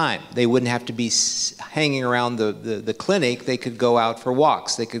same time. They wouldn't have to be hanging around the clinic. They could go out for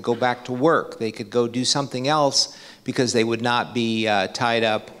walks. They could go back to work. They could go do something else because they would not be tied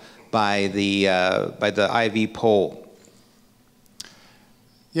up by the IV pole.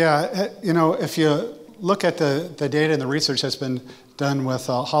 Yeah, if you look at the data and the research that's been done with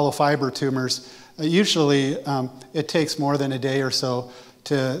hollow fiber tumors, usually it takes more than a day or so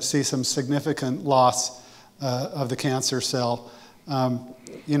to see some significant loss of the cancer cell.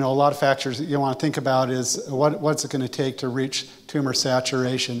 You know, a lot of factors that you want to think about is what's it going to take to reach tumor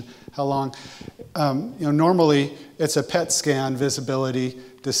saturation? How long? You know, normally it's a PET scan visibility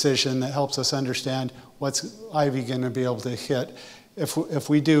decision that helps us understand what's IV going to be able to hit. If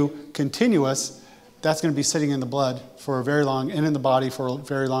we do continuous, that's going to be sitting in the blood for a very long, and in the body for a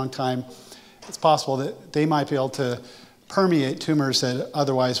very long time. It's possible that they might be able to permeate tumors that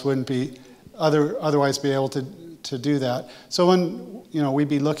otherwise wouldn't be, otherwise be able to do that. So when, you know, we'd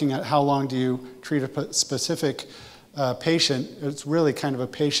be looking at how long do you treat a specific patient, it's really kind of a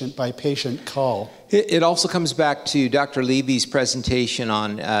patient-by-patient call. It also comes back to Dr. Levy's presentation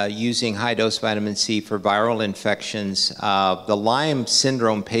on using high-dose vitamin C for viral infections. The Lyme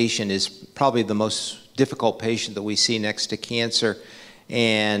syndrome patient is probably the most difficult patient that we see next to cancer.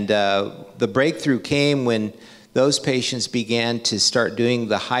 And the breakthrough came when those patients began to start doing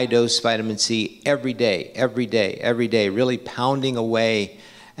the high-dose vitamin C every day, really pounding away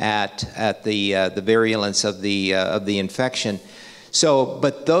at the virulence of the infection. So,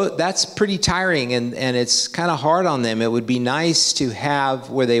 but that's pretty tiring, and it's kind of hard on them. It would be nice to have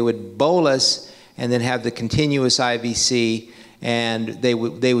where they would bolus and then have the continuous IVC, and they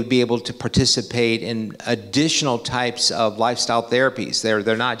would be able to participate in additional types of lifestyle therapies.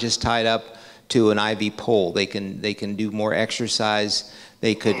 They're not just tied up to an IV pole. They can do more exercise.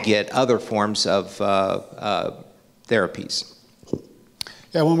 They could get other forms of therapies.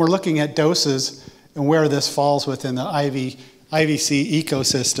 Yeah, when we're looking at doses and where this falls within the IVC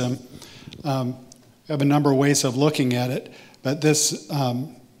ecosystem, we have a number of ways of looking at it, but this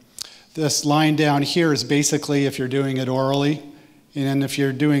line down here is basically if you're doing it orally, and if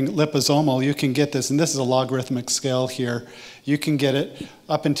you're doing liposomal, you can get this, and this is a logarithmic scale here, you can get it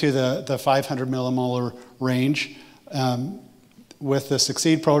up into the 500 millimolar range. With the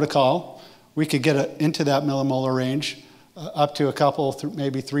Succeed protocol, we could get it into that millimolar range, up to a couple,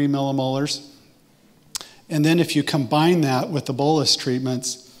 maybe 3 millimolars. And then if you combine that with the bolus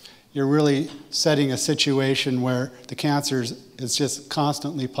treatments, you're really setting a situation where the cancer is just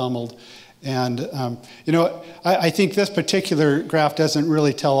constantly pummeled. And you know, I think this particular graph doesn't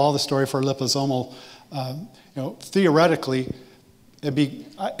really tell all the story for liposomal. You know, theoretically, it'd be,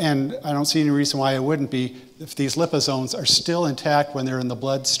 and I don't see any reason why it wouldn't be, if these liposomes are still intact when they're in the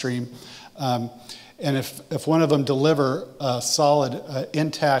bloodstream. And if one of them deliver a solid,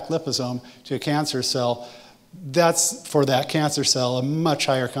 intact liposome to a cancer cell, that's, for that cancer cell, a much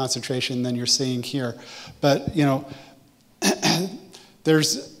higher concentration than you're seeing here. But, you know,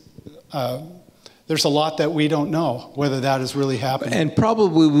 there's a lot that we don't know whether that is really happening. And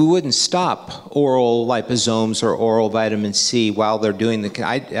probably we wouldn't stop oral liposomes or oral vitamin C while they're doing the,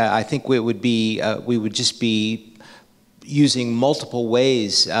 I think it would be, we would just be using multiple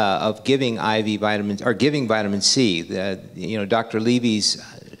ways of giving IV vitamins, or giving vitamin C. You know, Dr. Levy's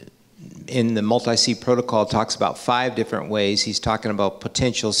in the multi-C protocol talks about 5 different ways. He's talking about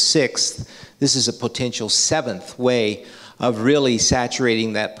potential 6th. This is a potential 7th way of really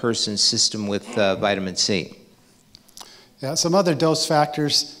saturating that person's system with vitamin C. Yeah, some other dose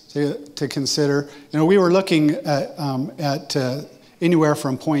factors to consider. You know, we were looking at anywhere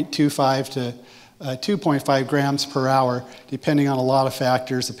from 0.25 to 2.5 grams per hour, depending on a lot of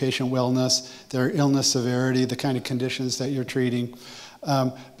factors, the patient wellness, their illness severity, the kind of conditions that you're treating.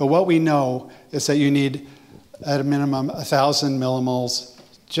 But what we know is that you need, at a minimum, 1,000 millimoles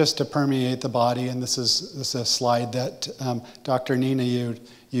just to permeate the body, and this is a slide that Dr. Nina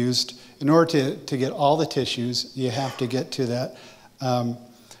used. In order to get all the tissues, you have to get to that, I'm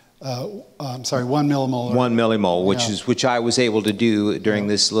sorry, 1 millimolar. 1 millimole, Yeah. which I was able to do during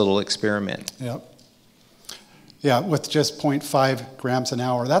this little experiment. Yep. Yeah, with just 0.5 grams an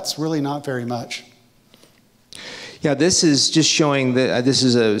hour. That's really not very much. Yeah, this is just showing this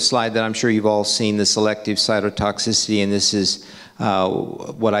is a slide that I'm sure you've all seen, the selective cytotoxicity, and this is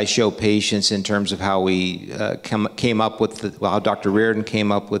what I show patients in terms of how we came up with how Dr. Riordan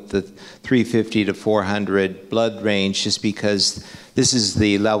came up with the 350 to 400 blood range, just because this is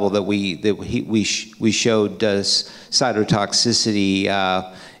the level that we showed cytotoxicity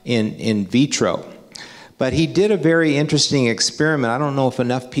in vitro. But he did a very interesting experiment. I don't know if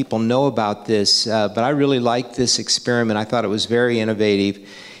enough people know about this, but I really liked this experiment. I thought it was very innovative.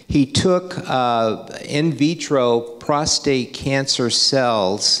 He took in vitro prostate cancer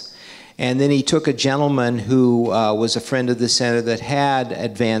cells, and then he took a gentleman who was a friend of the center that had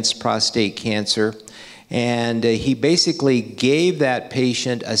advanced prostate cancer, and he basically gave that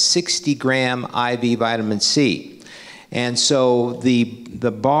patient a 60-gram IV vitamin C. And so the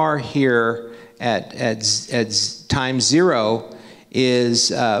bar here at time 0 is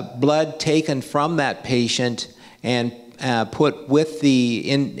blood taken from that patient and put with the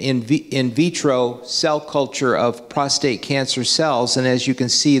in vitro cell culture of prostate cancer cells. And as you can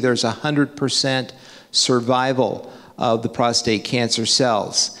see, there's 100% survival of the prostate cancer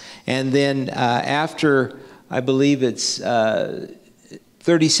cells. And then after, I believe it's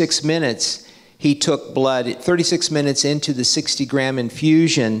 36 minutes, he took blood, 36 minutes into the 60-gram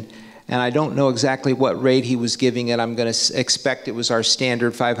infusion, and I don't know exactly what rate he was giving it. I'm going to expect it was our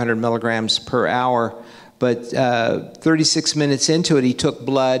standard 500 milligrams per hour. But 36 minutes into it, he took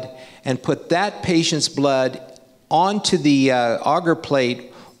blood and put that patient's blood onto the auger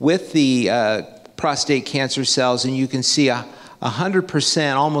plate with the prostate cancer cells, and you can see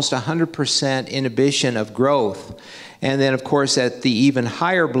 100%, almost 100% inhibition of growth. And then, of course, at the even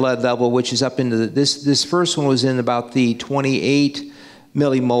higher blood level, which is up into this first one was in about the 28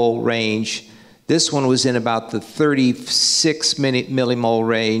 millimole range. This one was in about the 36 millimole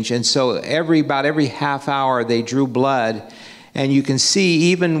range. And so about every half hour they drew blood. And you can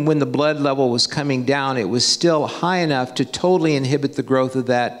see even when the blood level was coming down, it was still high enough to totally inhibit the growth of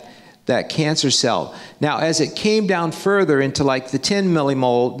that cancer cell. Now, as it came down further into like the 10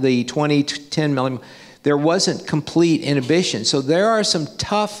 millimole, the 20 to 10 millimole, there wasn't complete inhibition. So there are some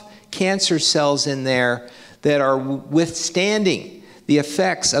tough cancer cells in there that are withstanding the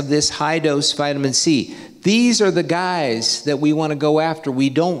effects of this high-dose vitamin C. These are the guys that we want to go after. We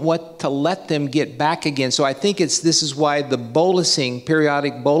don't want to let them get back again. So I think this is why the bolusing,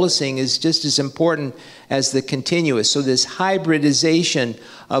 periodic bolusing, is just as important as the continuous. So this hybridization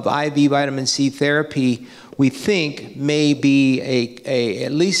of IV vitamin C therapy, we think, may be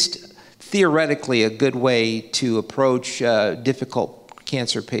at least theoretically a good way to approach difficult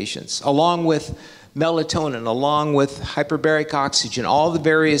cancer patients, along with melatonin, along with hyperbaric oxygen, all the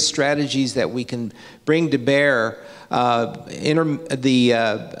various strategies that we can bring to bear,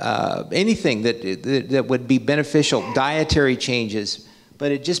 anything that would be beneficial, dietary changes,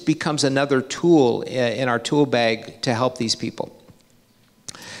 but it just becomes another tool in our tool bag to help these people.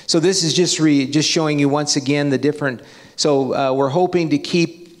 So this is just showing you once again the different, so we're hoping to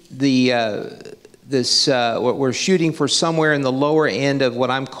keep we're shooting for somewhere in the lower end of what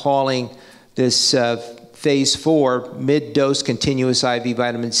I'm calling this phase 4 mid-dose continuous IV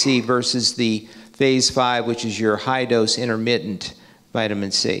vitamin C versus the phase 5, which is your high-dose intermittent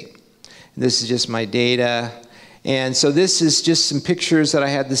vitamin C. And this is just my data. And so this is just some pictures that I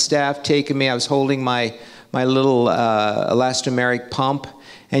had the staff take of me. I was holding my little elastomeric pump,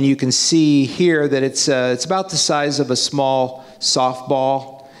 and you can see here that it's about the size of a small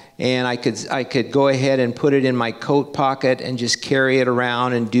softball. And I could go ahead and put it in my coat pocket and just carry it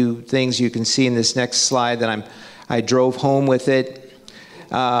around and do things. You can see in this next slide that I drove home with it.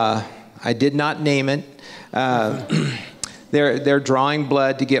 I did not name it. They're drawing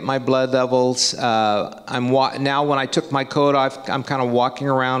blood to get my blood levels. Now when I took my coat off, I'm kind of walking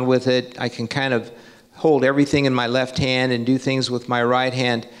around with it. I can kind of hold everything in my left hand and do things with my right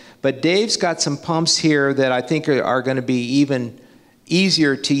hand. But Dave's got some pumps here that I think are going to be even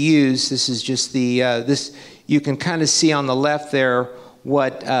easier to use. This is just you can kind of see on the left there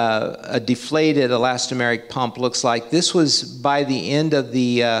what a deflated elastomeric pump looks like. This was by the end of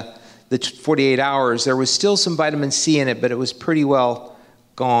the 48 hours. There was still some vitamin C in it, but it was pretty well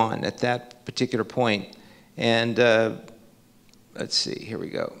gone at that particular point. And let's see, here we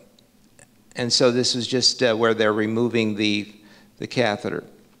go. And so this is just where they're removing the catheter.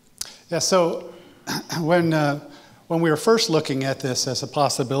 Yeah, so when we were first looking at this as a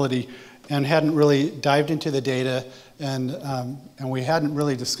possibility and hadn't really dived into the data, and we hadn't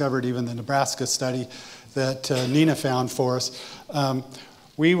really discovered even the Nebraska study that Nina found for us,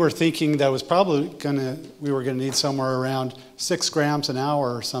 we were thinking that was probably we were gonna need somewhere around 6 grams an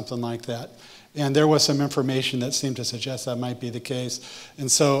hour or something like that. And there was some information that seemed to suggest that might be the case.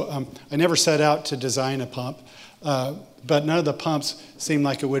 And so I never set out to design a pump, but none of the pumps seemed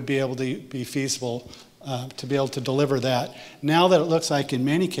like it would be able to be feasible to be able to deliver that. Now that it looks like in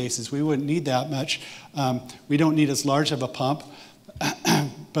many cases we wouldn't need that much, we don't need as large of a pump,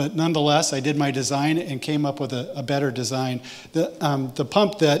 but nonetheless I did my design and came up with a better design. The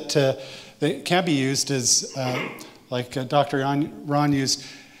pump that can be used is, like Dr. Ron used,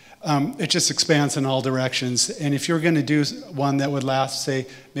 it just expands in all directions. And if you're going to do one that would last, say,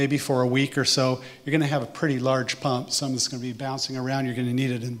 maybe for a week or so, you're going to have a pretty large pump. Something that's going to be bouncing around. You're going to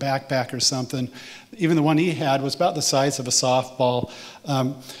need it in a backpack or something. Even the one he had was about the size of a softball.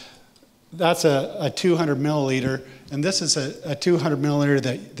 That's a 200 milliliter. And this is a 200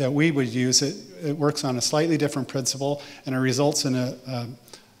 milliliter that we would use. It works on a slightly different principle, and it results in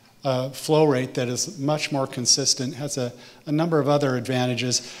flow rate that is much more consistent, has a number of other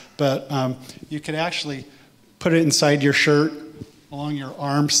advantages, but you could actually put it inside your shirt, along your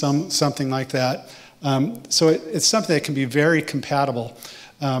arm, something like that. So it's something that can be very compatible.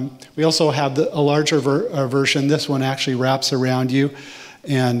 We also have a larger version. This one actually wraps around you,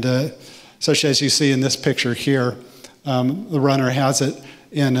 and such as you see in this picture here, the runner has it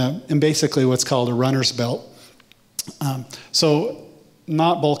in basically what's called a runner's belt. So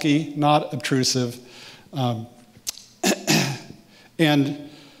not bulky, not obtrusive, and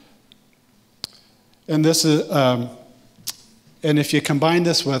this is, and if you combine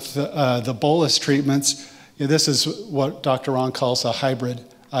this with the bolus treatments, this is what Dr. Ron calls a hybrid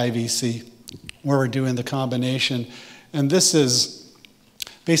IVC, where we're doing the combination. And this is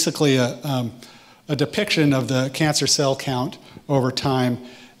basically a depiction of the cancer cell count over time.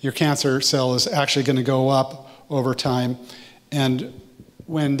 Your cancer cell is actually going to go up over time. And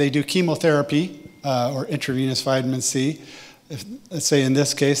when they do chemotherapy or intravenous vitamin C, let's say in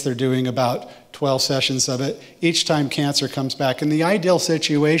this case they're doing about 12 sessions of it, each time cancer comes back. In the ideal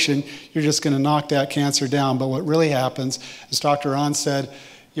situation, you're just going to knock that cancer down. But what really happens, as Dr. Ron said,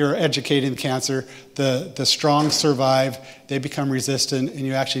 you're educating cancer, the strong survive, they become resistant, and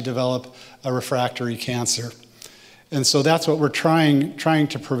you actually develop a refractory cancer. And so that's what we're trying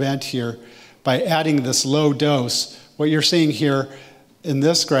to prevent here by adding this low dose. What you're seeing here in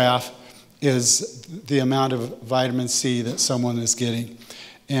this graph is the amount of vitamin C that someone is getting.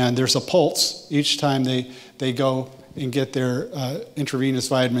 And there's a pulse each time they go and get their intravenous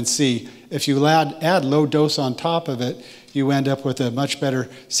vitamin C. If you add low dose on top of it, you end up with a much better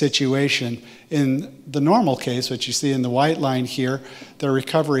situation. In the normal case, which you see in the white line here, the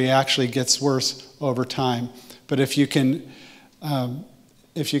recovery actually gets worse over time. But if you can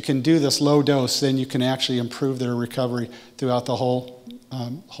do this low dose, then you can actually improve their recovery throughout the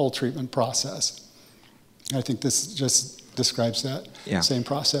whole treatment process. I think this just describes that same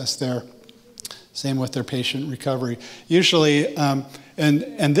process there. Same with their patient recovery. Usually,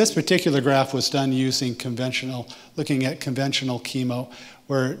 and this particular graph was done using looking at conventional chemo,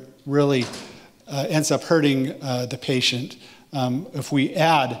 where it really ends up hurting the patient. If we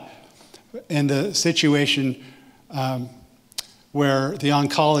add, in the situation where the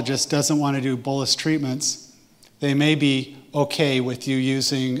oncologist doesn't want to do bolus treatments, they may be okay with you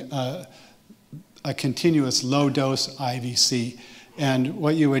using a continuous low-dose IVC. And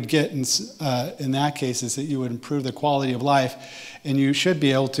what you would get in that case is that you would improve the quality of life, and you should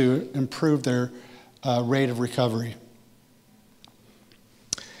be able to improve their rate of recovery.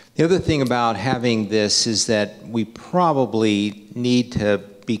 The other thing about having this is that we probably need to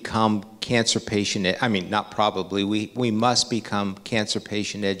become cancer patient, I mean, not probably, we must become cancer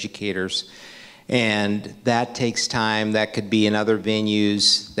patient educators. And that takes time. That could be in other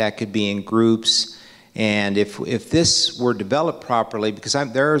venues, that could be in groups. And if this were developed properly, because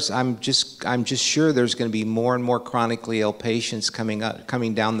I'm just sure there's going to be more and more chronically ill patients coming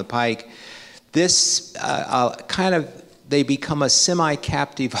down the pike. This they become a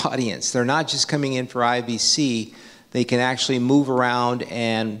semi-captive audience. They're not just coming in for IVC. They can actually move around,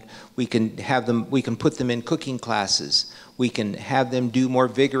 and we can put them in cooking classes. We can have them do more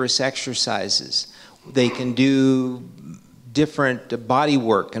vigorous exercises. They can do different body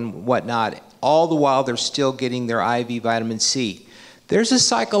work and whatnot, all the while they're still getting their IV vitamin C. There's a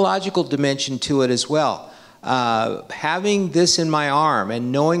psychological dimension to it as well. Having this in my arm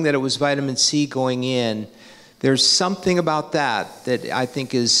and knowing that it was vitamin C going in, there's something about that I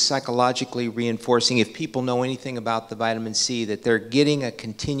think is psychologically reinforcing. If people know anything about the vitamin C, that they're getting a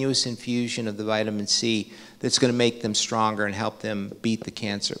continuous infusion of the vitamin C that's going to make them stronger and help them beat the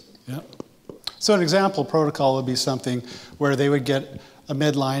cancer. Yeah. So an example protocol would be something where they would get a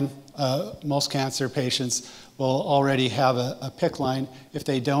midline. Most cancer patients will already have a PICC line. If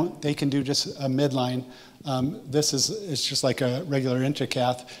they don't, they can do just a midline. It's just like a regular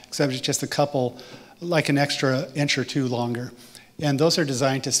intracath, except it's just a couple, like an extra inch or two longer. And those are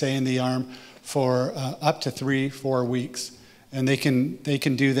designed to stay in the arm for up to 3-4 weeks. And they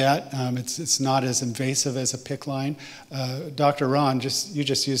can do that. It's not as invasive as a PICC line. Dr. Ron, you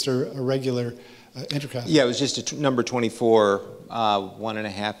just used a regular intracath. Yeah, it was just a number 24,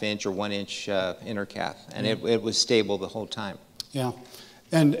 1.5 inch or 1 inch intercath, and it was stable the whole time. Yeah,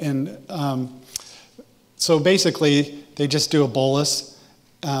 and so basically they just do a bolus,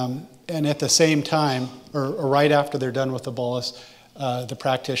 and at the same time, or right after they're done with the bolus, the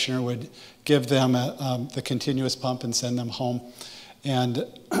practitioner would give them the continuous pump and send them home. And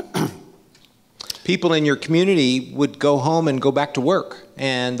people in your community would go home and go back to work.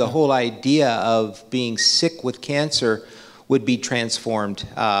 And the whole idea of being sick with cancer would be transformed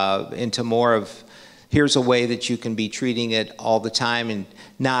into more of, here's a way that you can be treating it all the time and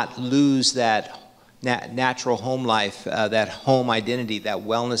not lose that natural home life, that home identity, that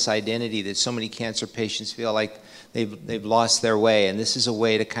wellness identity that so many cancer patients feel like they've lost their way. And this is a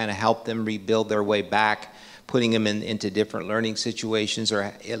way to kind of help them rebuild their way back, putting them into different learning situations, or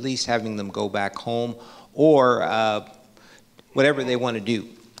at least having them go back home, or whatever they want to do.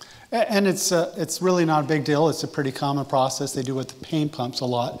 And it's really not a big deal. It's a pretty common process. They do with the pain pumps a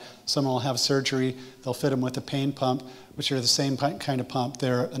lot. Someone will have surgery, they'll fit them with a pain pump, which are the same kind of pump.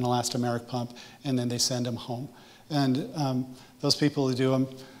 They're an elastomeric pump, and then they send them home. And those people who do them,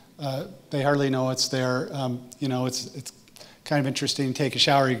 they hardly know it's there. You know, it's kind of interesting to take a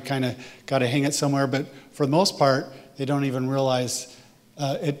shower. You kind of got to hang it somewhere, but for the most part, they don't even realize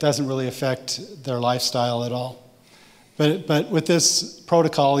it doesn't really affect their lifestyle at all. But with this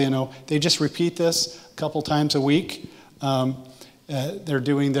protocol, you know, they just repeat this a couple times a week. They're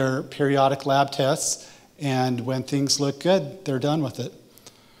doing their periodic lab tests, and when things look good, they're done with it.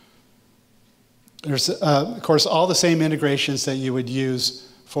 There's, of course, all the same integrations that you would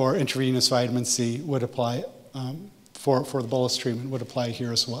use for intravenous vitamin C would apply for the bolus treatment would apply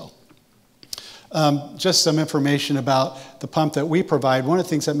here as well. Just some information about the pump that we provide. One of the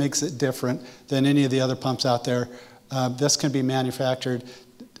things that makes it different than any of the other pumps out there, this can be manufactured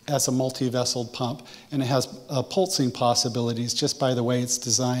as a multi-vesseled pump, and it has pulsing possibilities just by the way it's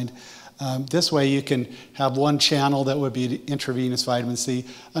designed. This way you can have one channel that would be intravenous vitamin C,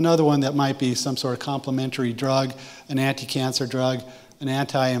 another one that might be some sort of complementary drug, an anti-cancer drug, an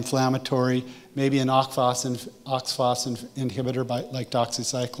anti-inflammatory, maybe an OXPHOS inhibitor like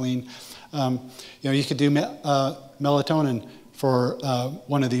doxycycline. You know, you could do melatonin for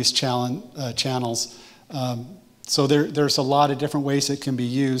one of these channels. So there's a lot of different ways it can be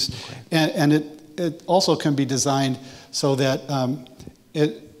used. Okay. And it also can be designed so that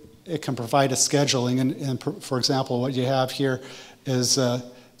it can provide a scheduling. And for example, what you have here is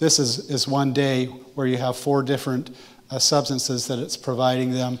this is one day where you have 4 different substances that it's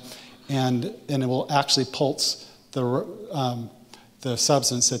providing them, and it will actually pulse the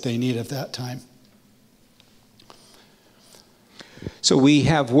substance that they need at that time. So we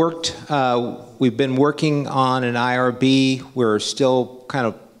have worked, we've been working on an IRB. We're still kind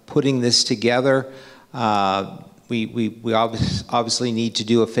of putting this together. We obviously need to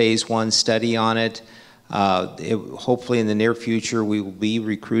do a phase 1 study on it. Hopefully in the near future we will be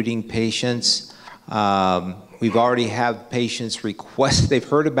recruiting patients. We've already have patients request, they've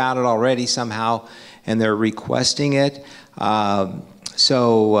heard about it already somehow, and they're requesting it.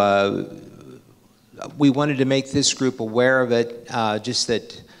 We wanted to make this group aware of it, just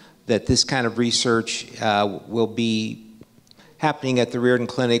that this kind of research will be happening at the Riordan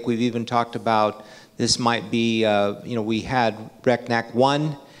Clinic. We've even talked about this might be, you know, we had RECNAC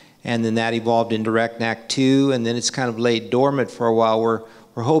 1, and then that evolved into RECNAC 2, and then it's kind of laid dormant for a while. We're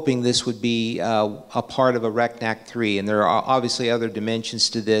hoping this would be a part of a RECNAC 3, and there are obviously other dimensions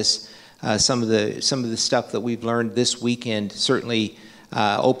to this. Some of the stuff that we've learned this weekend certainly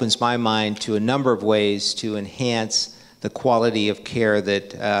opens my mind to a number of ways to enhance the quality of care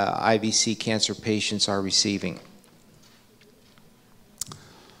that IVC cancer patients are receiving.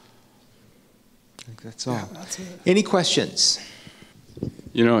 I think that's all. Yeah, that's it. Any questions?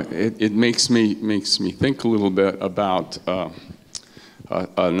 You know, it makes me think a little bit about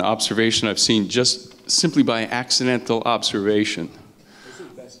an observation I've seen just simply by accidental observation.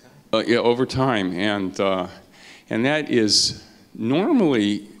 Yeah, over time, and that is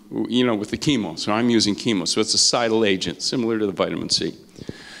normally, you know, with the chemo. So I'm using chemo, so it's a cidal agent similar to the vitamin C.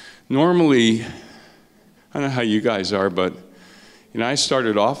 Normally, I don't know how you guys are, but you know, I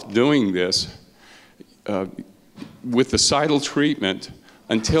started off doing this with the cidal treatment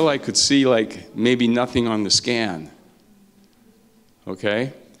until I could see like maybe nothing on the scan.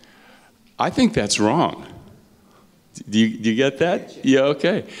 Okay, I think that's wrong. Do you get that? Yeah,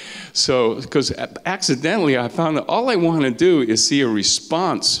 okay. So, because accidentally I found that all I want to do is see a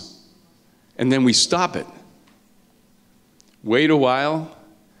response, and then we stop it. Wait a while,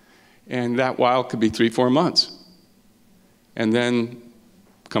 and that while could be 3-4 months. And then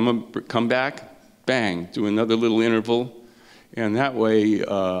come back, bang, do another little interval, and that way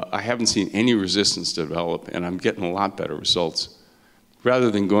I haven't seen any resistance develop, and I'm getting a lot better results,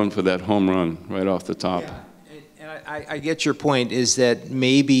 rather than going for that home run right off the top. Yeah. I get your point, is that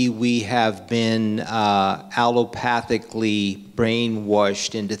maybe we have been allopathically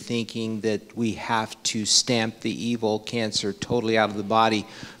brainwashed into thinking that we have to stamp the evil cancer totally out of the body,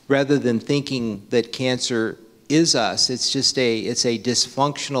 rather than thinking that cancer is us. It's just it's a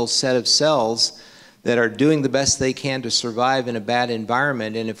dysfunctional set of cells that are doing the best they can to survive in a bad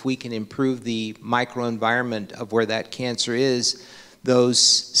environment, and if we can improve the microenvironment of where that cancer is, those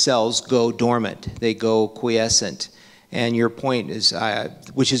cells go dormant, they go quiescent. And your point is,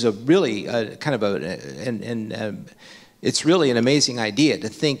 which is a really kind of it's really an amazing idea to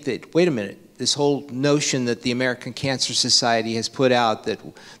think that, wait a minute, this whole notion that the American Cancer Society has put out, that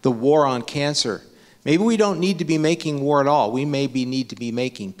the war on cancer, maybe we don't need to be making war at all, we maybe need to be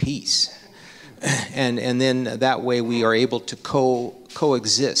making peace. And then that way we are able to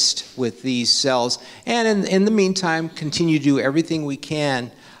coexist with these cells, and in the meantime continue to do everything we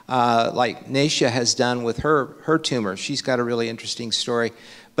can, like Naisha has done with her tumor. She's got a really interesting story,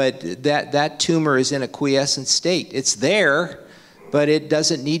 but that tumor is in a quiescent state. It's there, but it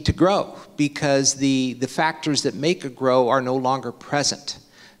doesn't need to grow because the factors that make it grow are no longer present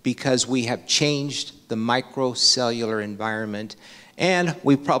because we have changed the microcellular environment. And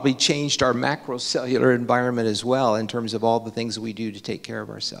we've probably changed our macrocellular environment as well in terms of all the things that we do to take care of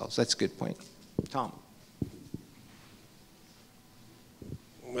ourselves. That's a good point. Tom.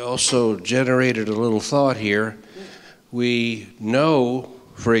 We also generated a little thought here. We know,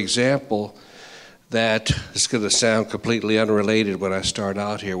 for example, that, it's going to sound completely unrelated when I start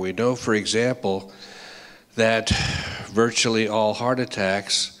out here, we know, for example, that virtually all heart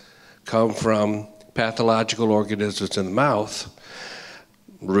attacks come from pathological organisms in the mouth,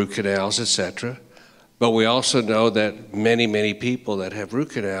 root canals, etc. But we also know that many, many people that have root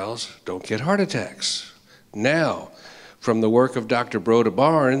canals don't get heart attacks. Now, from the work of Dr. Broda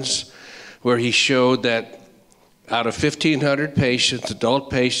Barnes, where he showed that out of 1,500 patients, adult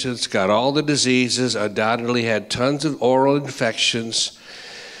patients, got all the diseases, undoubtedly had tons of oral infections.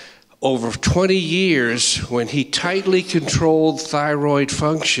 Over 20 years, when he tightly controlled thyroid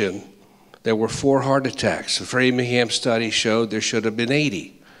function, there were 4 heart attacks. The Framingham study showed there should have been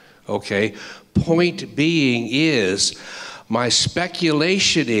 80. Okay? Point being is, my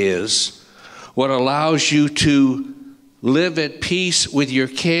speculation is, what allows you to live at peace with your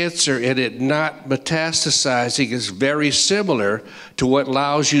cancer and it not metastasizing is very similar to what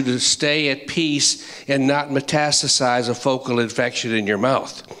allows you to stay at peace and not metastasize a focal infection in your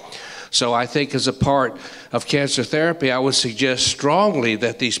mouth. So I think as a part of cancer therapy, I would suggest strongly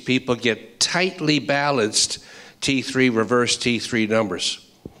that these people get tightly balanced T3, reverse T3 numbers.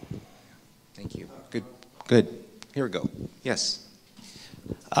 Thank you. Good. Good. Here we go. Yes.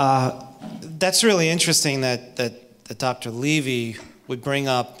 That's really interesting that Dr. Levy would bring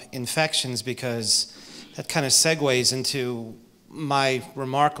up infections, because that kind of segues into my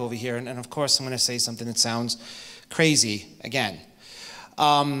remark over here. And of course, I'm going to say something that sounds crazy again.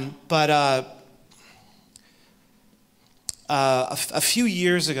 A few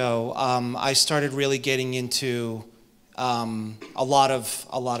years ago, I started really getting into a lot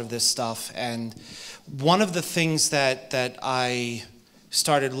of this stuff, and one of the things that I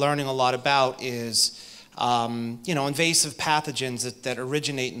started learning a lot about is invasive pathogens that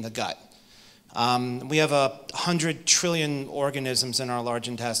originate in the gut. We have 100 trillion organisms in our large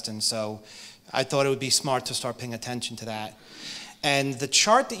intestine, so I thought it would be smart to start paying attention to that. And the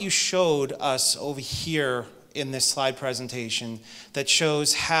chart that you showed us over here in this slide presentation that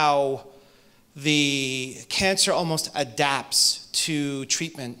shows how the cancer almost adapts to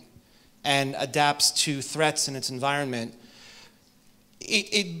treatment and adapts to threats in its environment,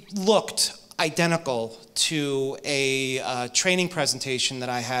 it looked identical to a training presentation that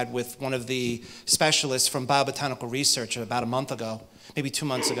I had with one of the specialists from biobotanical research about a month ago, maybe 2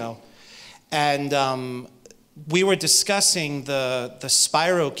 months ago. And we were discussing the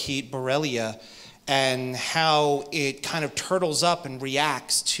spirochete Borrelia and how it kind of turtles up and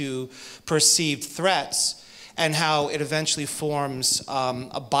reacts to perceived threats, and how it eventually forms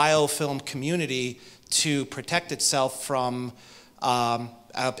a biofilm community to protect itself from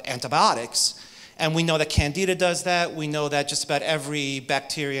antibiotics. And we know that Candida does that. We know that just about every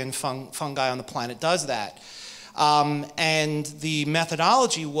bacteria and fungi on the planet does that. And the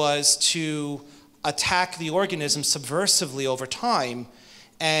methodology was to attack the organism subversively over time,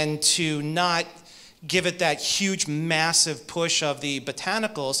 and to not give it that huge, massive push of the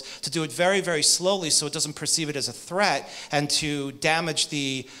botanicals, to do it very, very slowly so it doesn't perceive it as a threat, and to damage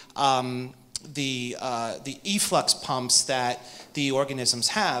the efflux pumps that the organisms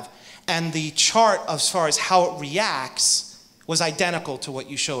have. And the chart as far as how it reacts was identical to what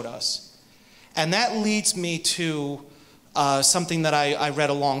you showed us. And that leads me to something that I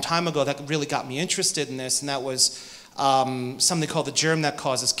read a long time ago that really got me interested in this, and that was something called The Germ That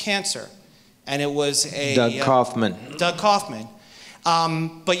Causes Cancer. And it was a... Doug Kaufman. Doug Kaufman.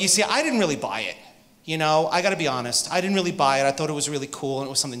 But you see, I didn't really buy it. You know, I got to be honest. I didn't really buy it. I thought it was really cool and it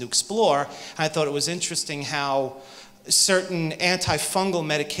was something to explore. And I thought it was interesting how certain antifungal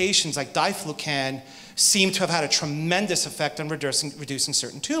medications like diflucan seem to have had a tremendous effect on reducing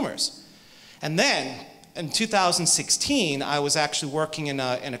certain tumors. And then in 2016, I was actually working in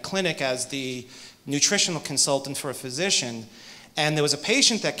a clinic as the nutritional consultant for a physician. And there was a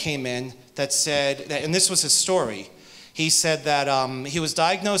patient that came in that said, that, and this was his story. He said that he was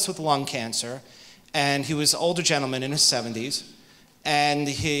diagnosed with lung cancer, and he was an older gentleman in his 70s. And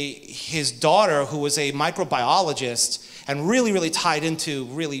his daughter, who was a microbiologist and really, really tied into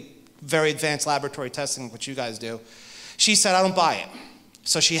really very advanced laboratory testing, which you guys do, she said, I don't buy it.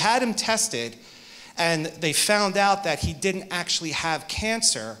 So she had him tested, and they found out that he didn't actually have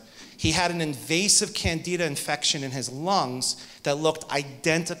cancer. He had an invasive candida infection in his lungs that looked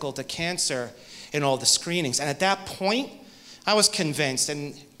identical to cancer in all the screenings. And at that point, I was convinced.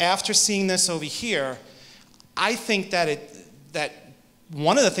 And after seeing this over here, I think that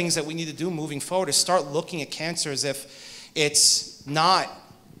one of the things that we need to do moving forward is start looking at cancer as if it's not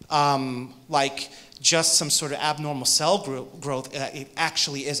like just some sort of abnormal cell growth. It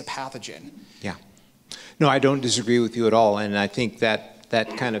actually is a pathogen. Yeah. No, I don't disagree with you at all, and I think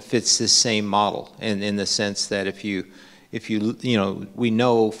that kind of fits this same model in the sense that if you know, we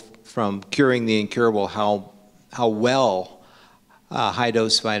know from Curing the Incurable how well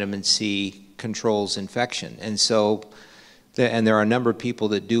high-dose vitamin C controls infection, and so and there are a number of people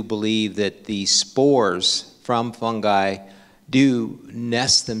that do believe that the spores from fungi do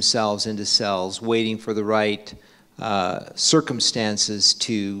nest themselves into cells, waiting for the right circumstances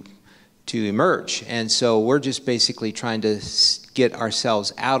to emerge. And so we're just basically trying to get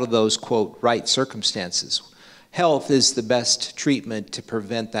ourselves out of those, quote, right circumstances. Health is the best treatment to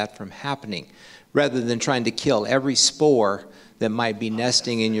prevent that from happening, rather than trying to kill every spore that might be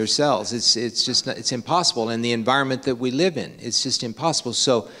nesting in your cells. It's impossible in the environment that we live in. It's just impossible.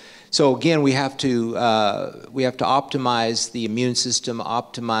 So again, we have to optimize the immune system,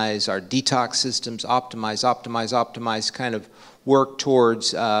 optimize our detox systems, optimize, kind of work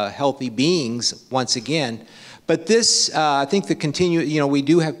towards healthy beings once again. But this, I think we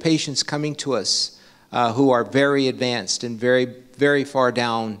do have patients coming to us who are very advanced and very, very far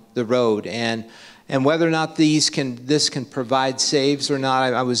down the road. And whether or not this can provide saves or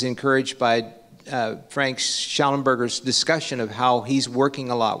not, I was encouraged by Frank Schallenberger's discussion of how he's working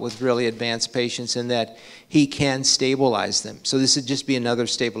a lot with really advanced patients and that he can stabilize them. So this would just be another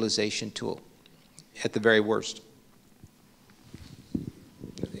stabilization tool at the very worst.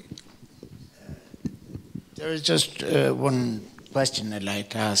 There is just one question I'd like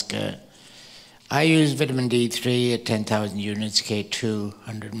to ask. I use vitamin D3 at 10,000 units, K2,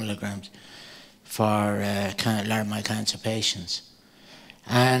 100 milligrams, for a lot of my cancer patients.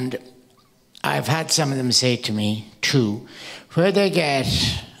 And I've had some of them say to me, too, where they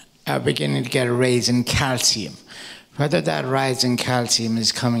are beginning to get a rise in calcium, whether that rise in calcium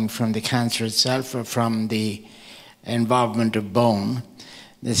is coming from the cancer itself or from the involvement of bone.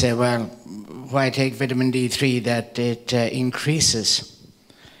 They say, well, why take vitamin D3 that it increases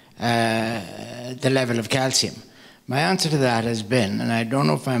the level of calcium? My answer to that has been, and I don't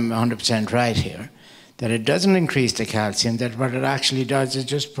know if I'm 100% right here, that it doesn't increase the calcium, that what it actually does is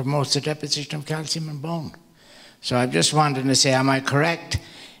just promotes the deposition of calcium in bone. So I just wanted to say, am I correct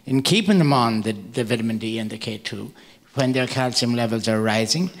in keeping them on the vitamin D and the K2 when their calcium levels are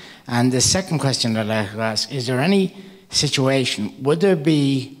rising? And the second question that I'd like to ask, is there any situation, would there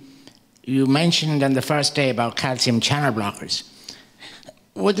be, you mentioned on the first day about calcium channel blockers,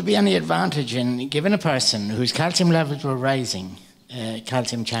 would there be any advantage in giving a person whose calcium levels were rising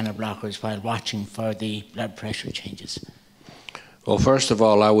calcium channel blockers while watching for the blood pressure changes? Well, first of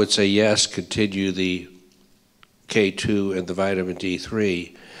all, I would say yes, continue the K2 and the vitamin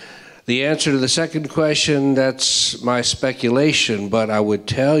D3. The answer to the second question, that's my speculation, but I would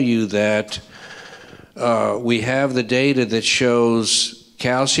tell you that we have the data that shows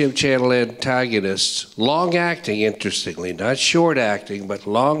calcium channel antagonists, long-acting, interestingly, not short-acting, but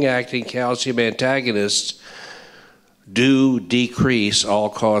long-acting calcium antagonists do decrease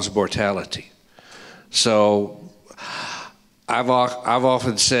all-cause mortality. So I've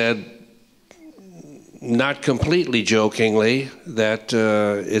often said, not completely jokingly, that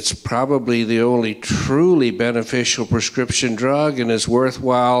it's probably the only truly beneficial prescription drug and is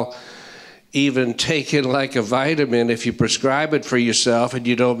worthwhile even taken like a vitamin if you prescribe it for yourself and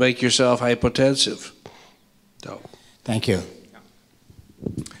you don't make yourself hypotensive. So. Thank you.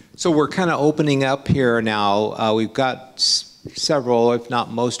 So we're kind of opening up here now. We've got several, if not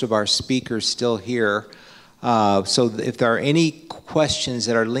most of our speakers still here. So if there are any questions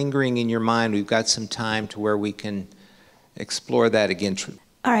that are lingering in your mind, we've got some time to where we can explore that again.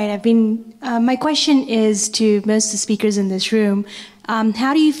 All right, my question is to most of the speakers in this room.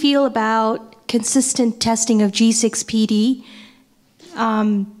 How do you feel about consistent testing of G6PD?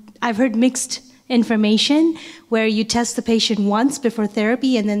 I've heard mixed information where you test the patient once before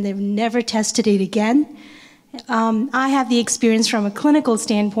therapy and then they've never tested it again. I have the experience from a clinical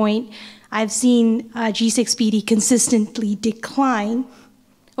standpoint. I've seen G6PD consistently decline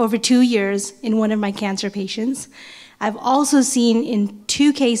over 2 years in one of my cancer patients. I've also seen in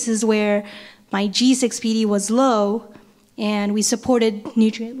 2 cases where my G6PD was low and we supported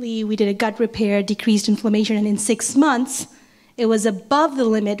nutriently, we did a gut repair, decreased inflammation, and in 6 months, it was above the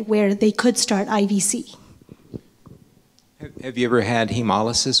limit where they could start IVC. Have you ever had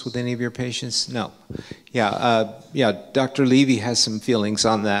hemolysis with any of your patients? No. Yeah, Dr. Levy has some feelings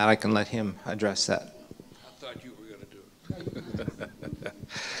on that. I can let him address that. I thought you were going to do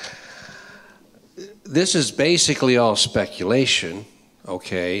it. This is basically all speculation,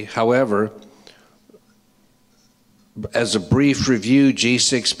 okay? However, as a brief review,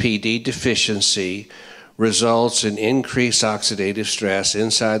 G6PD deficiency results in increased oxidative stress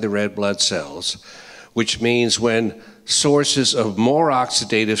inside the red blood cells, which means when sources of more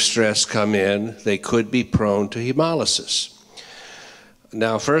oxidative stress come in, they could be prone to hemolysis.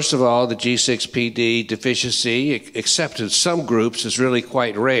 Now, first of all, the G6PD deficiency, except in some groups, is really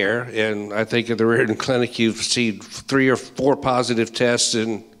quite rare. And I think at the Riordan Clinic, you've seen 3 or 4 positive tests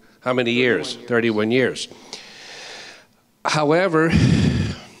in how many years? 31 years. However,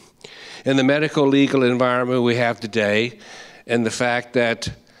 in the medical legal environment we have today, and the fact that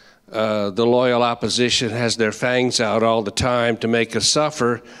the loyal opposition has their fangs out all the time to make us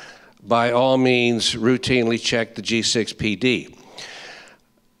suffer, by all means, routinely check the G6PD.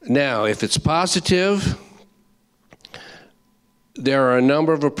 Now, if it's positive, there are a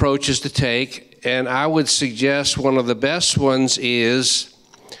number of approaches to take, and I would suggest one of the best ones is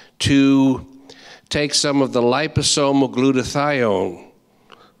to take some of the liposomal glutathione,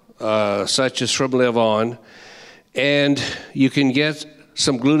 such as from Livon, and you can get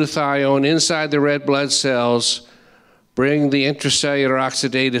some glutathione inside the red blood cells, bring the intracellular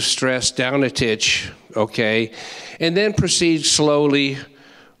oxidative stress down a titch, okay, and then proceed slowly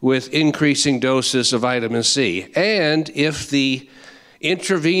with increasing doses of vitamin C. And if the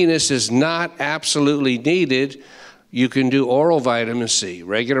intravenous is not absolutely needed, you can do oral vitamin C,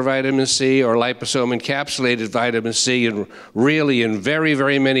 regular vitamin C, or liposome encapsulated vitamin C, and really in very,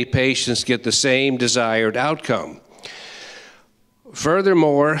 very many patients get the same desired outcome.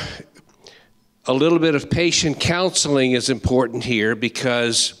 Furthermore, a little bit of patient counseling is important here,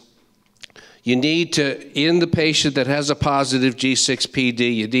 because you need to, in the patient that has a positive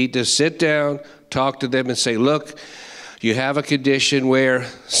G6PD, you need to sit down, talk to them and say, look, you have a condition where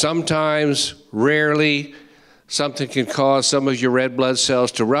sometimes, rarely, something can cause some of your red blood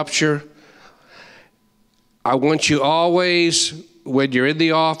cells to rupture. I want you always, when you're in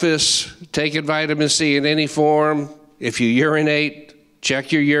the office, taking vitamin C in any form. If you urinate,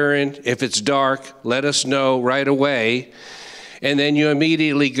 check your urine. If it's dark, let us know right away. And then you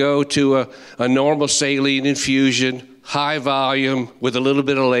immediately go to a normal saline infusion, high volume, with a little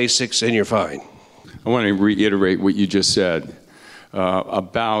bit of Lasix, and you're fine. I want to reiterate what you just said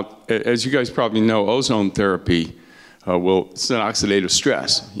about, as you guys probably know, ozone therapy it's an oxidative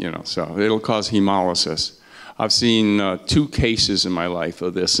stress, so it'll cause hemolysis. I've seen 2 cases in my life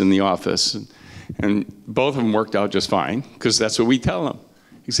of this in the office, and both of them worked out just fine, because that's what we tell them.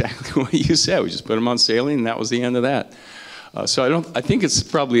 Exactly what you said. We just put them on saline, and that was the end of that. So I think it's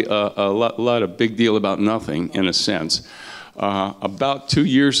probably a lot of big deal about nothing, in a sense. About 2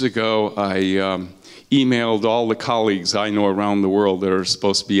 years ago, I emailed all the colleagues I know around the world that are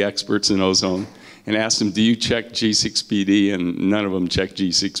supposed to be experts in ozone and asked them, do you check G6PD? And none of them checked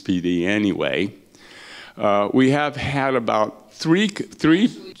G6PD anyway. We have had about three.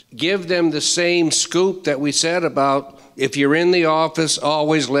 Give them the same scoop that we said about, if you're in the office,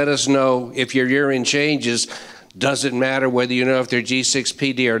 always let us know. If your urine changes, doesn't matter whether you know if they're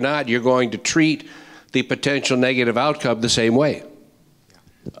G6PD or not, you're going to treat the potential negative outcome the same way.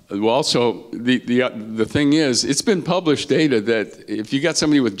 Well, also, the thing is, it's been published data that if you got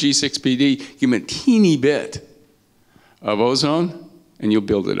somebody with G6PD, give them a teeny bit of ozone, and you'll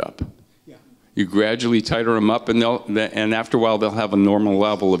build it up. Yeah. You gradually titer them up, and after a while, they'll have a normal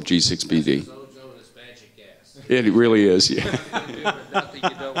level of G6PD. Ozone is magic gas. It really is, yeah. Nothing you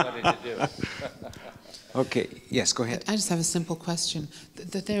don't want it to do. Okay, yes, go ahead. I just have a simple question.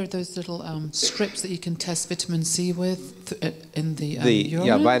 There are those little strips that you can test vitamin C with in the urine?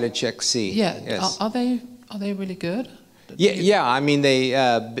 Yeah, VitaCheck C. Yeah, yes. are they Are they really good? Yeah. I mean, they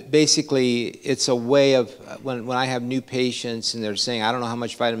basically, it's a way of, when I have new patients and they're saying, I don't know how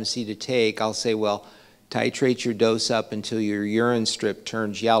much vitamin C to take, I'll say, well, titrate your dose up until your urine strip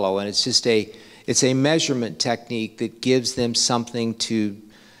turns yellow. And it's just it's a measurement technique that gives them something to,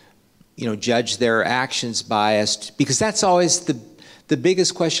 judge their actions by, because that's always the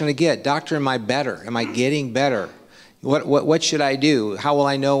biggest question I get. Doctor, am I better? Am I getting better? What should I do? How will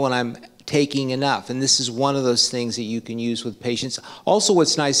I know when I'm taking enough? And this is one of those things that you can use with patients. Also,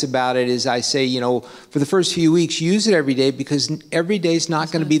 what's nice about it is I say, for the first few weeks, use it every day, because every day is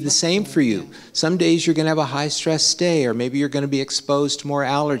not going to be the same for you. Some days you're going to have a high stress day, or maybe you're going to be exposed to more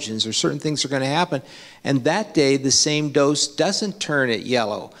allergens, or certain things are going to happen. And that day, the same dose doesn't turn it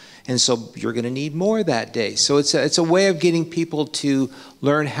yellow. And so you're going to need more that day. So it's a way of getting people to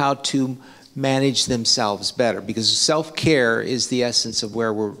learn how to manage themselves better, because self-care is the essence of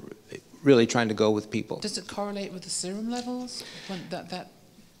where we're really trying to go with people. Does it correlate with the serum levels? I've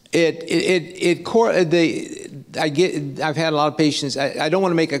had a lot of patients, I don't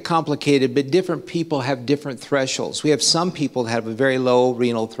want to make it complicated, but different people have different thresholds. We have some people that have a very low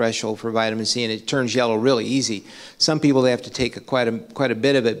renal threshold for vitamin C, and it turns yellow really easy. Some people, they have to take quite a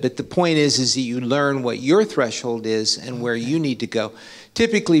bit of it. But the point is that you learn what your threshold is and where you need to go.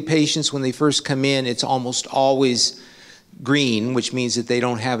 Typically, patients, when they first come in, it's almost always green, which means that they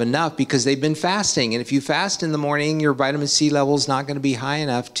don't have enough because they've been fasting. And if you fast in the morning, your vitamin C level is not going to be high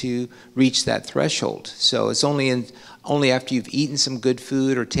enough to reach that threshold. So it's only after you've eaten some good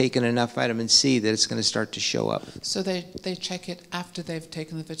food or taken enough vitamin C that it's going to start to show up. So they check it after they've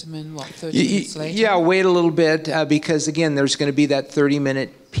taken the vitamin, 30 minutes later? Yeah, wait a little bit because, again, there's going to be that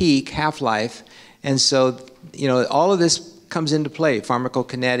 30-minute peak half-life. And so, all of this comes into play.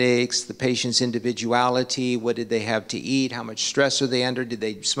 Pharmacokinetics, the patient's individuality, what did they have to eat, how much stress are they under, did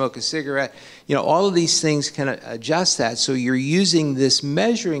they smoke a cigarette? All of these things can adjust that. So you're using this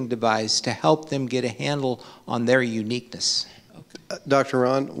measuring device to help them get a handle on their uniqueness. Dr.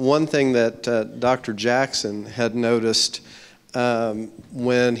 Ron, one thing that Dr. Jackson had noticed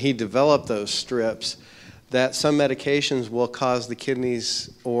when he developed those strips, that some medications will cause the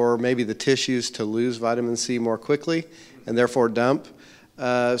kidneys or maybe the tissues to lose vitamin C more quickly and therefore dump.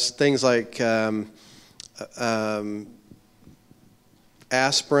 Things like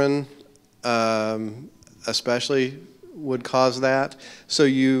aspirin especially would cause that. So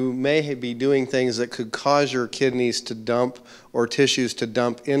you may be doing things that could cause your kidneys to dump or tissues to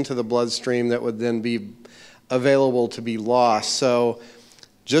dump into the bloodstream that would then be available to be lost. So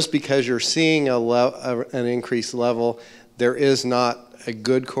just because you're seeing an increased level, there is not a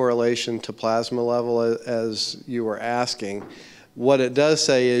good correlation to plasma level as you were asking. What it does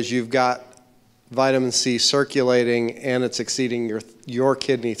say is you've got vitamin C circulating and it's exceeding your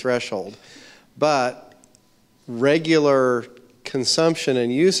kidney threshold. But regular consumption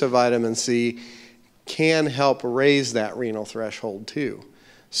and use of vitamin C can help raise that renal threshold too.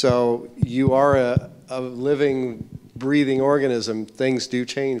 So you are a living, breathing organism. Things do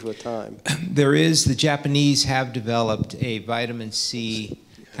change with time. The Japanese have developed a vitamin C,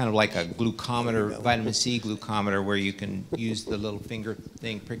 kind of like a glucometer, vitamin C glucometer, where you can use the little finger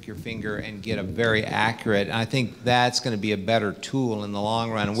thing, prick your finger, and get a very accurate. And I think that's going to be a better tool in the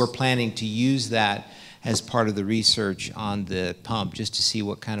long run. And we're planning to use that as part of the research on the pump, just to see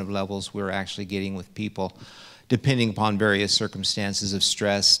what kind of levels we're actually getting with people, depending upon various circumstances of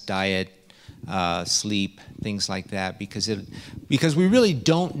stress, diet, sleep, things like that, because we really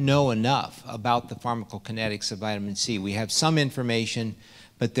don't know enough about the pharmacokinetics of vitamin C. We have some information,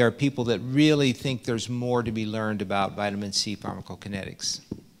 but there are people that really think there's more to be learned about vitamin C pharmacokinetics.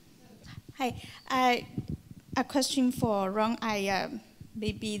 Hi, a question for Ron.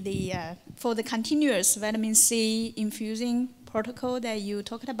 Maybe for the continuous vitamin C infusing protocol that you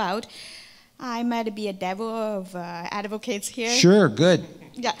talked about, I might be a devil of advocates here. Sure, good.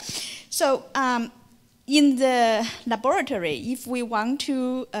 Yeah. So in the laboratory, if we want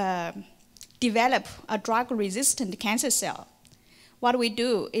to develop a drug-resistant cancer cell, what we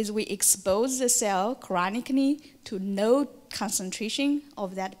do is we expose the cell chronically to no concentration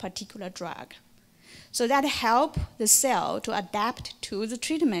of that particular drug. So that helps the cell to adapt to the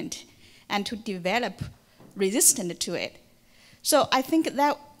treatment and to develop resistance to it. So I think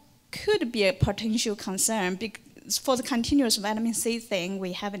that could be a potential concern because for the continuous vitamin C thing,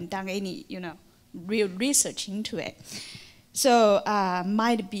 we haven't done any, real research into it. So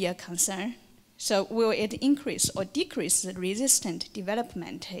might be a concern. So will it increase or decrease the resistant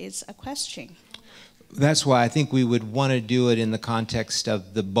development is a question. That's why I think we would want to do it in the context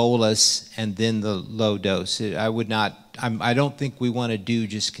of the bolus and then the low dose. I don't think we want to do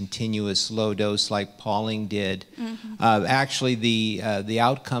just continuous low dose like Pauling did. Actually, the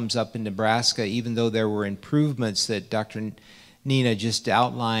outcomes up in Nebraska, even though there were improvements that Dr. Nina just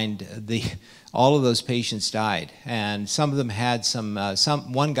outlined, all of those patients died, and some of them had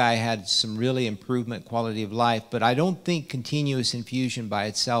one guy had some really improvement quality of life, but I don't think continuous infusion by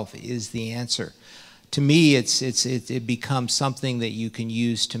itself is the answer. To me, it becomes something that you can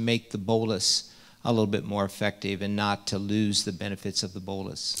use to make the bolus a little bit more effective and not to lose the benefits of the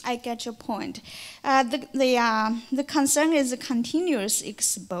bolus. I get your point. The concern is the continuous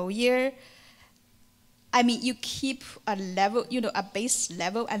exposure. I mean, you keep a level, a base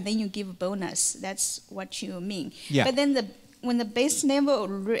level, and then you give a bonus. That's what you mean. Yeah. But then when the base level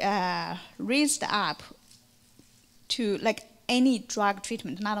raised up to like any drug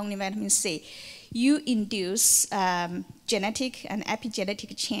treatment, not only vitamin C, you induce genetic and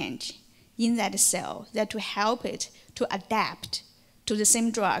epigenetic change in that cell that will help it to adapt to the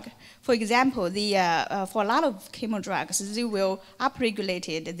same drug. For example, for a lot of chemo drugs, they will upregulate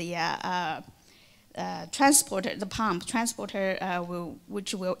the transporter, the pump transporter,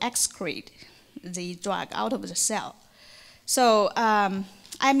 which will excrete the drug out of the cell. So,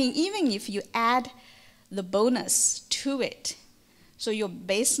 I mean, even if you add the bonus to it, so your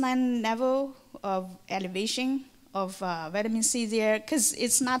baseline level of elevation of vitamin C there, because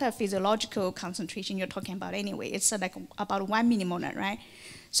it's not a physiological concentration you're talking about anyway. It's like about 1 millimolar, right?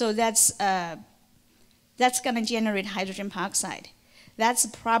 So that's going to generate hydrogen peroxide. That's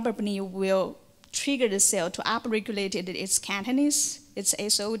probably will trigger the cell to upregulate its catenases, its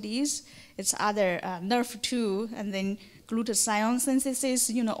SODs, its other NRF2, and then glutathione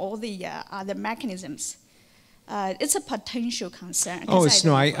synthesis, all the other mechanisms. It's a potential concern.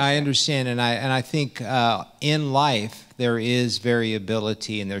 I understand, and I think in life there is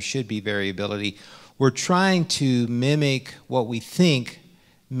variability, and there should be variability. We're trying to mimic what we think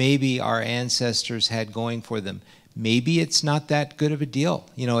maybe our ancestors had going for them. Maybe it's not that good of a deal.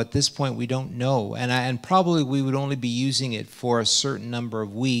 At this point we don't know, and probably we would only be using it for a certain number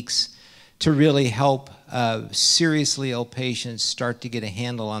of weeks to really help seriously ill patients start to get a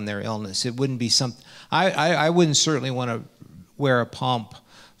handle on their illness. It wouldn't be something. I wouldn't certainly want to wear a pump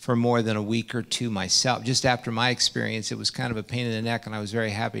for more than a week or two myself. Just after my experience, it was kind of a pain in the neck, and I was very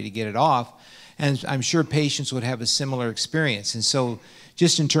happy to get it off. And I'm sure patients would have a similar experience. And so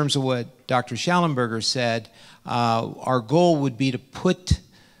just in terms of what Dr. Schallenberger said, our goal would be to put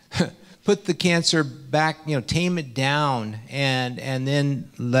the cancer back, tame it down, and then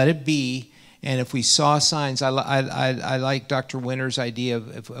let it be. And if we saw signs, I like Dr. Winter's idea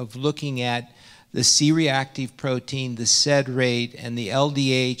of looking at the C-reactive protein, the SED rate, and the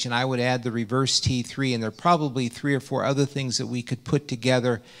LDH, and I would add the reverse T3, and there are probably 3 or 4 other things that we could put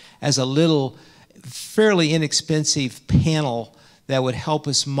together as a little fairly inexpensive panel that would help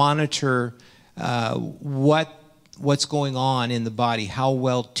us monitor what's going on in the body, how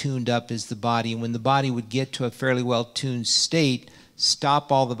well tuned up is the body, and when the body would get to a fairly well tuned state, stop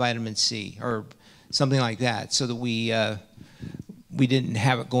all the vitamin C or something like that, so that we didn't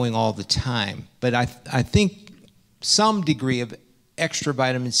have it going all the time. But I think some degree of extra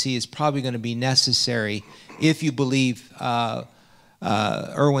vitamin C is probably going to be necessary if you believe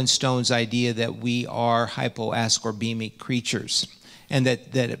Irwin Stone's idea that we are hypoascorbemic creatures, and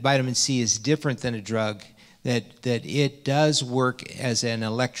that vitamin C is different than a drug, that it does work as an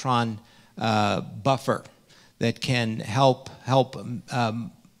electron buffer that can help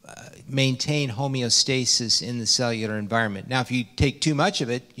maintain homeostasis in the cellular environment. Now, if you take too much of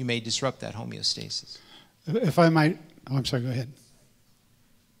it, you may disrupt that homeostasis. If I might, I'm sorry, go ahead.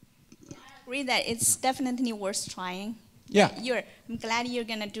 I agree that it's definitely worth trying. Yeah. I'm glad you're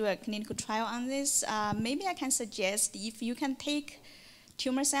going to do a clinical trial on this. Maybe I can suggest if you can take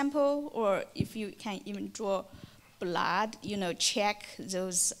tumor sample, or if you can even draw blood, check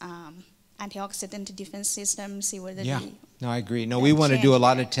those antioxidant defense systems, see whether they... No, I agree. No, we want to do a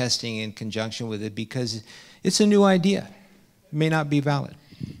lot of testing in conjunction with it because it's a new idea. It may not be valid.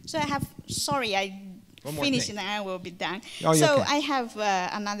 So I have, sorry, I finished and I will be done. Oh, so okay. I have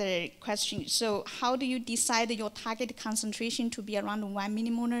another question. So how do you decide your target concentration to be around 1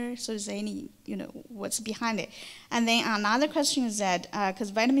 millimolar? So is there any, what's behind it? And then another question is that, because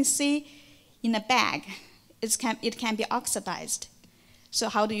vitamin C in a bag, it can be oxidized. So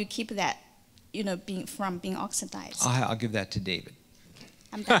how do you keep that, from being oxidized? I'll give that to David.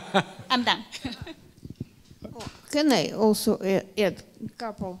 I'm done. I'm done. Can I also add a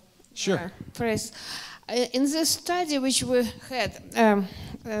couple Sure. Press. In this study which we had,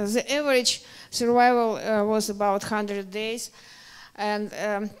 the average survival was about 100 days, and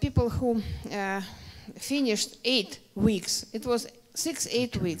people who finished 8 weeks, it was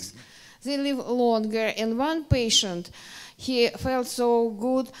 8 weeks, they live longer. And one patient, he felt so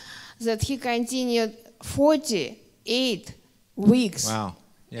good that he continued 48 weeks. Wow.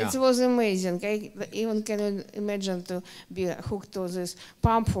 Yeah. It was amazing. I even can imagine to be hooked to this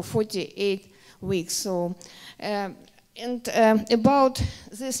pump for 48 weeks. So, and about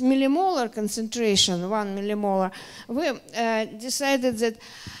this millimolar concentration, 1 millimolar, we decided that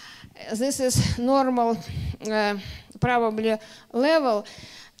this is normal, probably level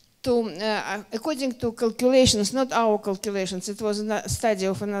to, according to calculations, not our calculations, it was a study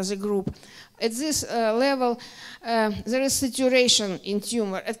of another group. At this level, there is saturation in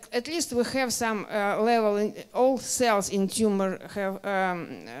tumor. At least we have some level, in all cells in tumor have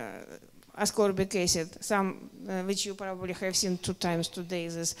ascorbic acid, some which you probably have seen 2 times today,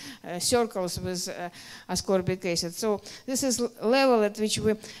 these circles with ascorbic acid. So this is level at which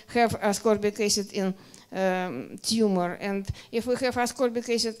we have ascorbic acid in tumor, and if we have ascorbic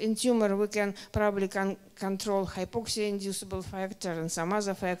acid in tumor, we can probably control hypoxia-inducible factor and some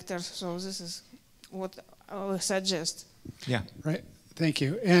other factors. So this is what I would suggest. Yeah. Right. Thank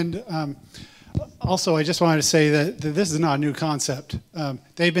you. And also, I just wanted to say that this is not a new concept.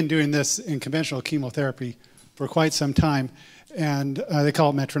 They've been doing this in conventional chemotherapy for quite some time, and they call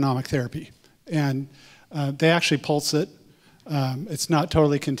it metronomic therapy. And they actually pulse it. It's not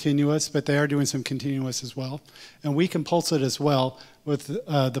totally continuous, but they are doing some continuous as well. And we can pulse it as well with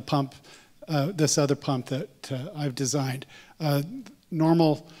the pump, this other pump that I've designed.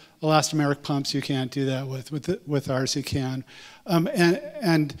 Normal elastomeric pumps, you can't do that with. With ours, you can.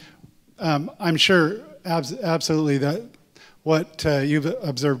 I'm sure absolutely that what you've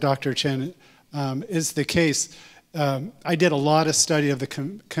observed, Dr. Chen, is the case. I did a lot of study of the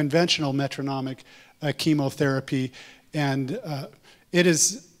conventional metronomic chemotherapy, and it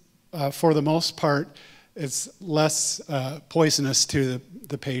is, for the most part, it's less poisonous to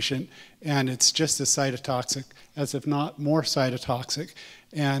the patient, and it's just as cytotoxic, as if not more cytotoxic.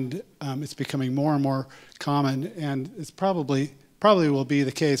 And it's becoming more and more common, and it's probably will be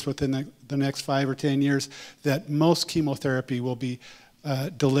the case within the next 5 or 10 years that most chemotherapy will be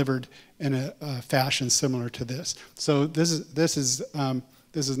delivered in a fashion similar to this. So this is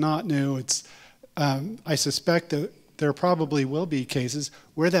not new. It's I suspect that there probably will be cases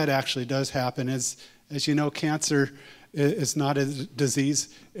where that actually does happen. As you know, cancer is not a disease.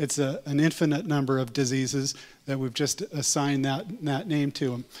 It's an infinite number of diseases that we've just assigned that name to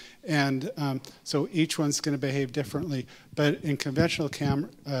them. And so each one's going to behave differently. But in conventional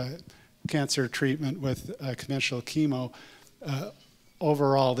cancer treatment with conventional chemo,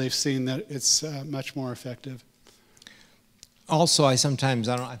 overall they've seen that it's much more effective. Also, I think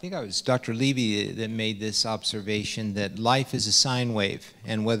it was Dr. Levy that made this observation that life is a sine wave,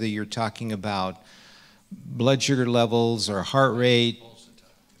 and whether you're talking about blood sugar levels or heart rate,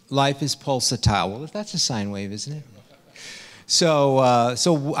 life is pulsatile. Well, that's a sine wave, isn't it? So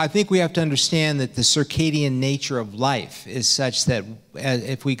I think we have to understand that the circadian nature of life is such that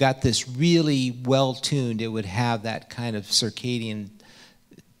if we got this really well tuned, it would have that kind of circadian,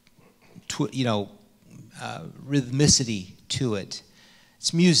 rhythmicity to it.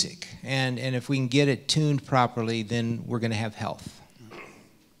 It's music, and if we can get it tuned properly, then we're going to have health.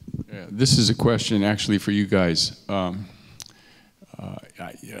 Yeah, this is a question actually for you guys. I've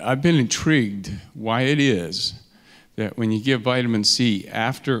been intrigued why it is that when you give vitamin C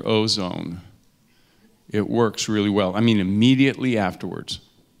after ozone, it works really well. I mean, immediately afterwards.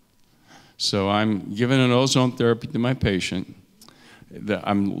 So I'm giving an ozone therapy to my patient.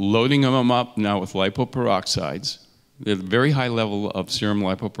 I'm loading them up now with lipoperoxides. They're at a very high level of serum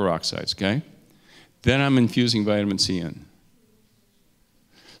lipoperoxides, okay? Then I'm infusing vitamin C in.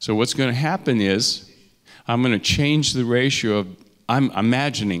 So what's going to happen is I'm going to change the ratio of, I'm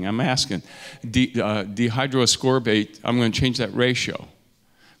asking, dehydroascorbate, I'm going to change that ratio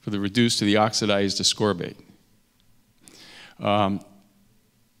for the reduced to the oxidized ascorbate.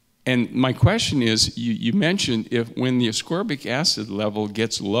 And my question is, you mentioned when the ascorbic acid level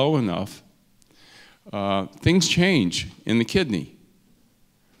gets low enough, things change in the kidney.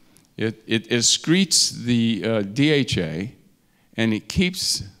 It excretes the DHA, and it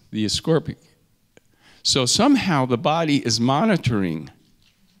keeps the ascorbic. So somehow the body is monitoring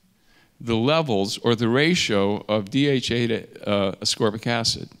the levels or the ratio of DHA to ascorbic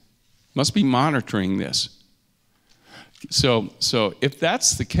acid. Must be monitoring this. So if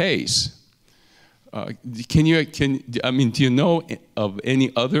that's the case, do you know of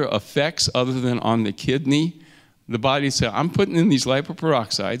any other effects other than on the kidney? The body said, I'm putting in these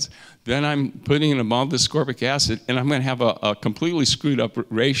lipoperoxides, then I'm putting in a ascorbic acid, and I'm going to have a completely screwed up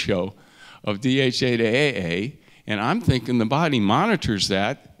ratio of DHA to AA, and I'm thinking the body monitors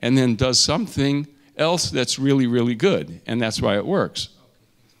that and then does something else that's really, really good, and that's why it works.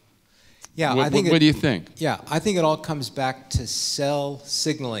 Yeah, what do you think? Yeah, I think it all comes back to cell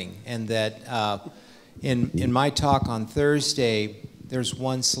signaling, and that in my talk on Thursday, there's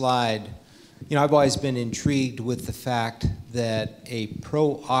one slide. You know, I've always been intrigued with the fact that a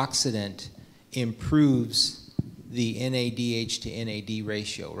pro-oxidant improves the NADH to NAD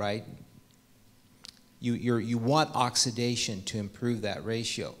ratio, right? You want oxidation to improve that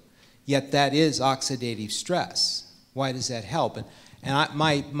ratio. Yet that is oxidative stress. Why does that help? And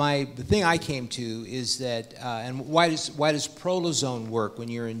the thing I came to is that, and why does prolozone work when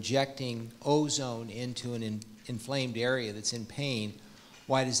you're injecting ozone into an inflamed area that's in pain?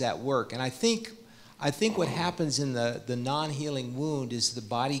 Why does that work? And I think what happens in the non-healing wound is the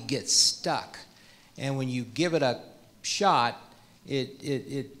body gets stuck, and when you give it a shot,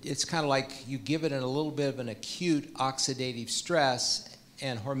 it's kind of like you give it a little bit of an acute oxidative stress,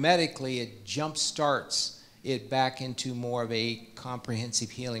 and hormetically it jump starts it back into more of a comprehensive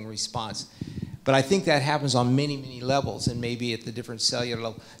healing response. But I think that happens on many, many levels, and maybe at the different cellular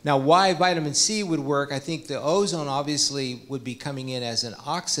level. Now, why vitamin C would work, I think the ozone obviously would be coming in as an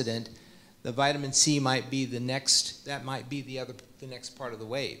oxidant. The vitamin C might be the next, that might be the next part of the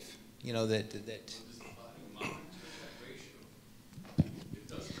wave. You know, that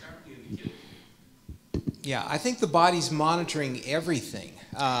yeah, I think the body's monitoring everything,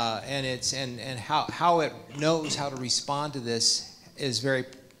 and how it knows how to respond to this is very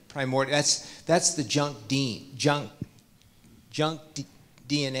primordial. That's the junk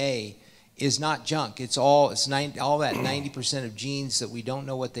DNA is not junk. It's all that 90% of genes that we don't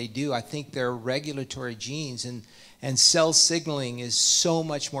know what they do. I think they're regulatory genes, and cell signaling is so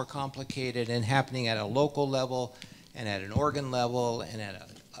much more complicated and happening at a local level, and at an organ level, and at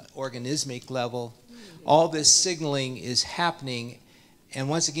an organismic level. All this signaling is happening, and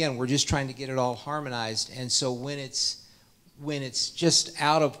once again, we're just trying to get it all harmonized. And so when it's just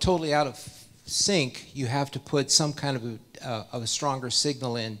totally out of sync, you have to put some kind of a stronger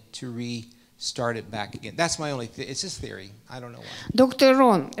signal in to restart it back again. That's my only it's just theory. I don't know why. Dr.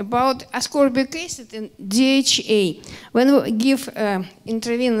 Ron, about ascorbic acid and DHA. When we give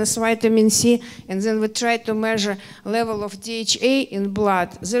intravenous vitamin C and then we try to measure level of DHA in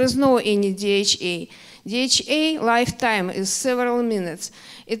blood, there is no any DHA. DHA lifetime is several minutes.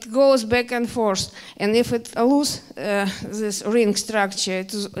 It goes back and forth, and if it loses this ring structure,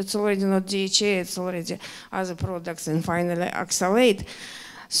 it's already not DHA, it's already other products, and finally oxalate.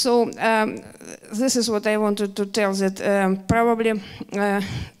 So this is what I wanted to tell, that probably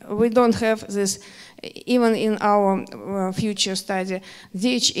we don't have this, even in our future study,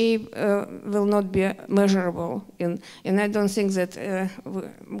 DHA will not be measurable, and I don't think that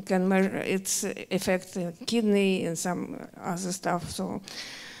we can measure its effect in kidney and some other stuff. So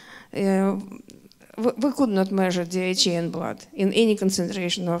we could not measure DHA in blood in any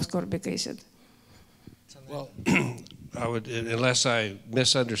concentration of ascorbic acid. Well, I would, unless I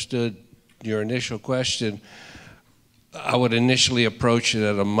misunderstood your initial question, I would initially approach it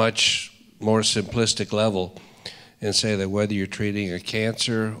at a much more simplistic level and say that whether you're treating a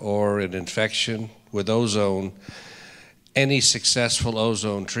cancer or an infection with ozone, any successful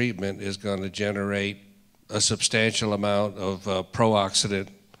ozone treatment is going to generate a substantial amount of pro-oxidant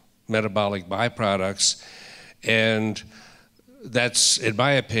metabolic byproducts, and that's, in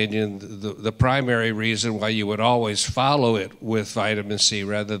my opinion, the primary reason why you would always follow it with vitamin C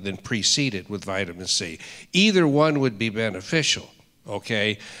rather than precede it with vitamin C. Either one would be beneficial,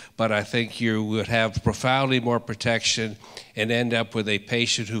 okay? But I think you would have profoundly more protection and end up with a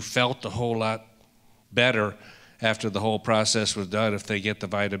patient who felt a whole lot better after the whole process was done if they get the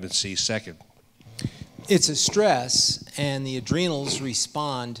vitamin C second. It's a stress, and the adrenals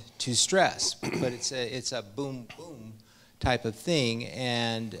respond to stress, but it's a boom, boom type of thing,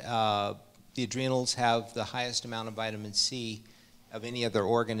 and the adrenals have the highest amount of vitamin C of any other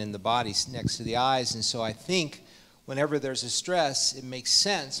organ in the body next to the eyes, and so I think whenever there's a stress, it makes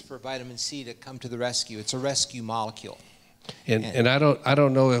sense for vitamin C to come to the rescue. It's a rescue molecule. And I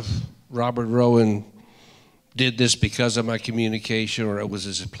don't know if Robert Rowan did this because of my communication or it was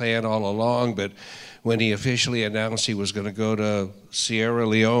his plan all along, but when he officially announced he was going to go to Sierra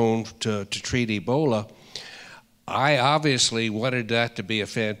Leone to treat Ebola, I obviously wanted that to be a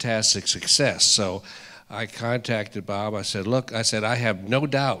fantastic success. So I contacted Bob. I said, look, I said, I have no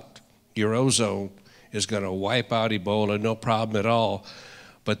doubt your ozone is going to wipe out Ebola, no problem at all.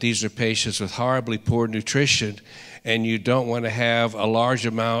 But these are patients with horribly poor nutrition, and you don't want to have a large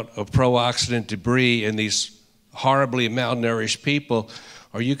amount of pro-oxidant debris in these horribly malnourished people,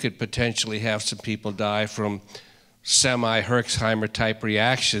 or you could potentially have some people die from semi-Herxheimer type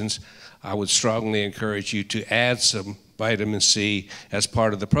reactions. I would strongly encourage you to add some vitamin C as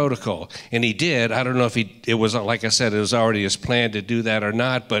part of the protocol. And he did. I don't know if it was, like I said, it was already his plan to do that or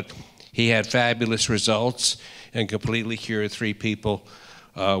not, but he had fabulous results and completely cured 3 people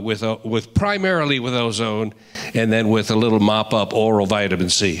with primarily with ozone, and then with a little mop-up oral vitamin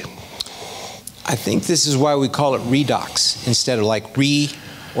C. I think this is why we call it redox instead of like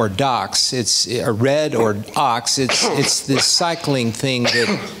or dox. It's a red or ox. It's this cycling thing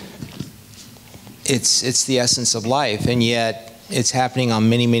that it's the essence of life, and yet it's happening on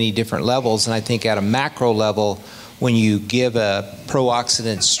many, many different levels. And I think at a macro level, when you give a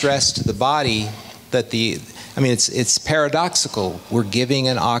pro-oxidant stress to the body, it's paradoxical. We're giving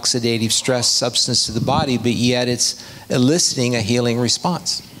an oxidative stress substance to the body, but yet it's eliciting a healing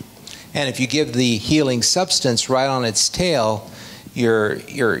response. And if you give the healing substance right on its tail,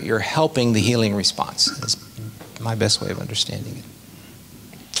 you're helping the healing response. That's my best way of understanding it.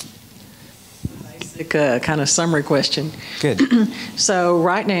 Basic kind of summary question. Good. So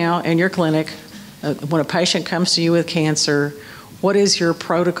right now in your clinic, when a patient comes to you with cancer, what is your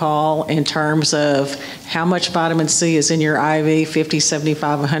protocol in terms of how much vitamin C is in your IV, 50,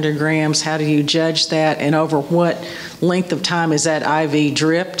 75, 100 grams? How do you judge that? And over what length of time is that IV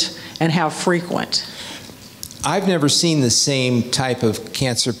dripped, and how frequent? I've never seen the same type of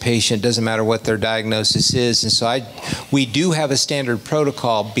cancer patient, doesn't matter what their diagnosis is. And so we do have a standard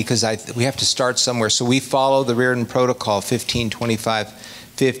protocol because we have to start somewhere. So we follow the Riordan protocol, 15, 25,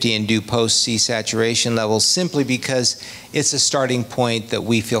 50, and do post-C saturation levels simply because it's a starting point that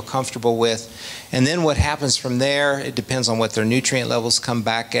we feel comfortable with. And then what happens from there, it depends on what their nutrient levels come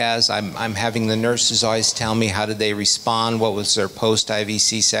back as. I'm having the nurses always tell me how did they respond, what was their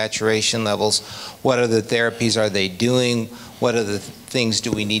post-IVC saturation levels, what other therapies are they doing, what other things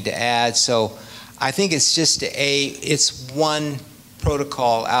do we need to add. So I think it's just it's one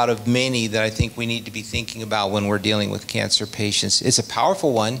protocol out of many that I think we need to be thinking about when we're dealing with cancer patients. It's a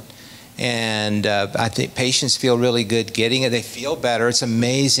powerful one, and I think patients feel really good getting it. They feel better. It's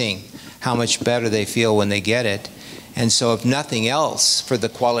amazing how much better they feel when they get it. And so if nothing else, for the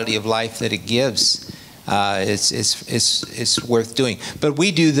quality of life that it gives, it's worth doing. But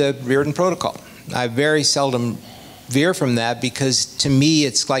we do the Riordan protocol. I very seldom veer from that because to me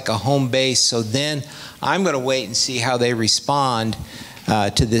it's like a home base. So then I'm going to wait and see how they respond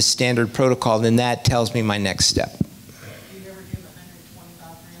to this standard protocol, and then that tells me my next step.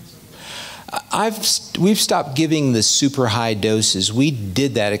 We've stopped giving the super high doses. We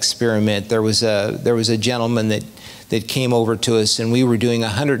did that experiment. There was a gentleman that came over to us, and we were doing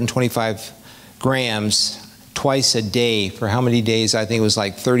 125 grams twice a day for how many days? I think it was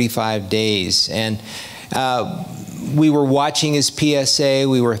like 35 days. And we were watching his PSA.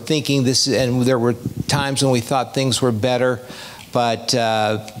 We were thinking this, and there were times when we thought things were better. But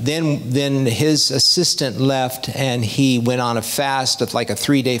then his assistant left, and he went on a fast, like a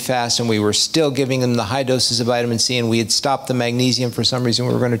 3-day fast, and we were still giving him the high doses of vitamin C, and we had stopped the magnesium for some reason.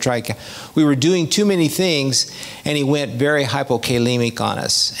 We were going to try. We were doing too many things, and he went very hypokalemic on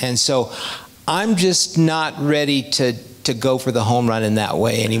us. And so I'm just not ready to go for the home run in that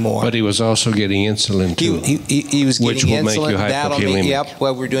way anymore. But he was also getting insulin too. He was getting which will insulin. Make you hypokalemic. Yep.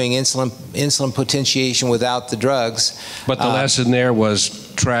 Well, we're doing insulin potentiation without the drugs. But the lesson there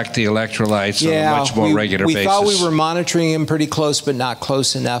was track the electrolytes on a much more regular basis. We thought we were monitoring him pretty close, but not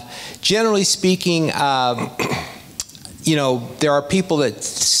close enough. Generally speaking, you know, there are people that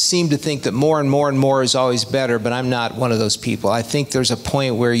seem to think that more and more and more is always better, but I'm not one of those people. I think there's a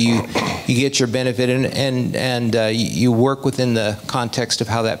point where you get your benefit and you work within the context of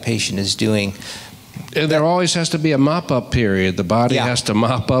how that patient is doing. And there always has to be a mop-up period. The body has to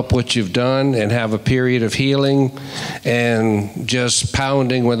mop up what you've done and have a period of healing, and just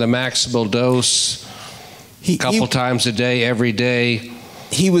pounding with a maximal dose a couple times a day, every day.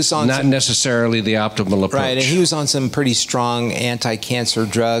 He was on not necessarily the optimal approach. Right, and he was on some pretty strong anti-cancer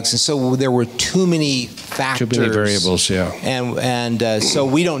drugs, and so there were too many factors. Too many variables, yeah. And so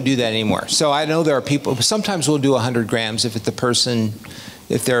we don't do that anymore. So I know there are people, sometimes we'll do 100 grams if the person,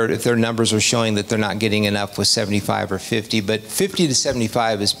 if their numbers are showing that they're not getting enough with 75 or 50, but 50 to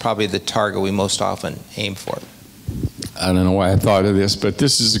 75 is probably the target we most often aim for. I don't know why I thought of this, but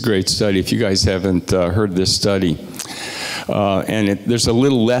this is a great study. If you guys haven't heard this study, there's a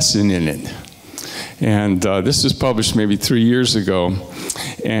little lesson in it. And this was published maybe 3 years ago.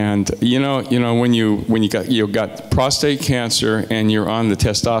 And you know when you got prostate cancer and you're on the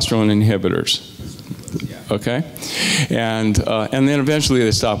testosterone inhibitors, okay, and then eventually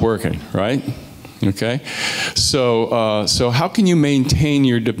they stop working, right? Okay, so how can you maintain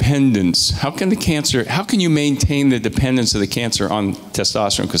your dependence? How can you maintain the dependence of the cancer on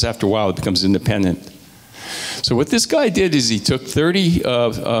testosterone? Because after a while it becomes independent. So what this guy did is he took 30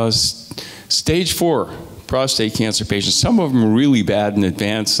 stage 4 prostate cancer patients. Some of them really bad and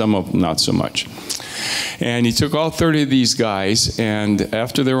advanced, some of them not so much. And he took all 30 of these guys, and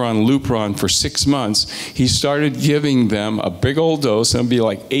after they were on Lupron for 6 months, he started giving them a big old dose. It'd be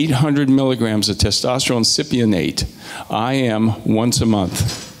like 800 milligrams of testosterone cypionate, IM, once a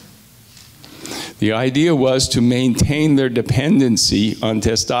month. The idea was to maintain their dependency on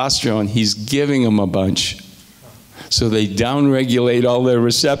testosterone. He's giving them a bunch. So they downregulate all their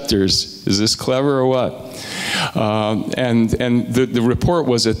receptors. Is this clever or what? And the report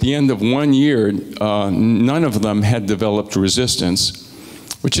was at the end of 1 year, none of them had developed resistance,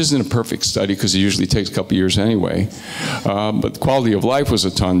 which isn't a perfect study because it usually takes a couple years anyway. But the quality of life was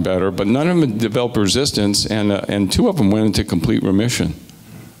a ton better, but none of them had developed resistance, and 2 of them went into complete remission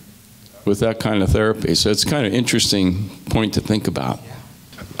with that kind of therapy. So it's kind of an interesting point to think about.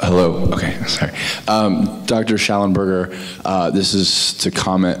 Hello. Okay, sorry. Dr. Schallenberger, this is to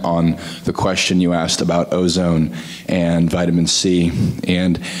comment on the question you asked about ozone and vitamin C.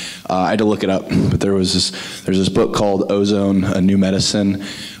 And I had to look it up, but there's this book called Ozone, A New Medicine.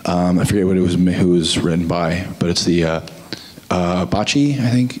 I forget who it was written by, but it's the Bacci, I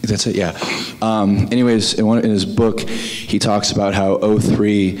think that's it, yeah. Anyways, in his book, he talks about how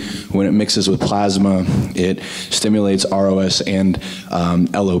O3, when it mixes with plasma, it stimulates ROS and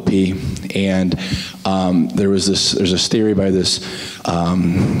LOP. And there's this theory by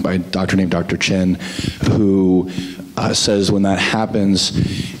by a doctor named Dr. Chen, who says when that happens,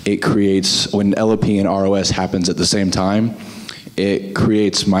 it creates, when LOP and ROS happens at the same time, it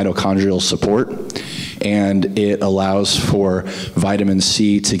creates mitochondrial support, and it allows for vitamin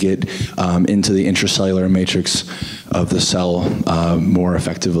C to get into the intracellular matrix of the cell more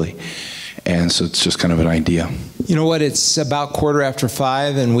effectively. And so it's just kind of an idea. You know what, it's about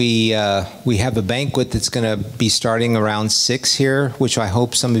 5:15, and we have a banquet that's going to be starting around 6 here, which I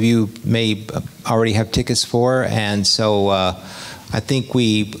hope some of you may already have tickets for. And so I think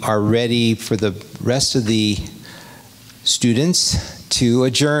we are ready for the rest of the students to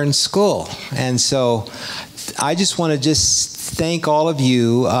adjourn school. And so I just want to thank all of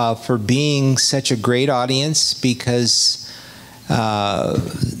you for being such a great audience, because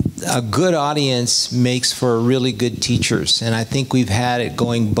a good audience makes for really good teachers. And I think we've had it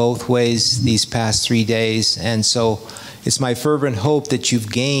going both ways these past 3 days. And so it's my fervent hope that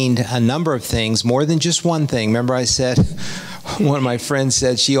you've gained a number of things, more than just one thing. Remember I said, one of my friends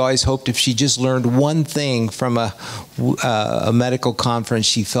said she always hoped if she just learned one thing from a medical conference,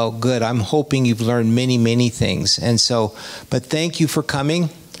 she felt good. I'm hoping you've learned many, many things. And so, but thank you for coming,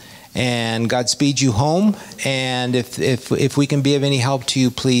 and Godspeed you home. And if we can be of any help to you,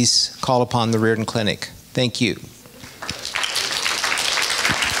 please call upon the Riordan Clinic. Thank you.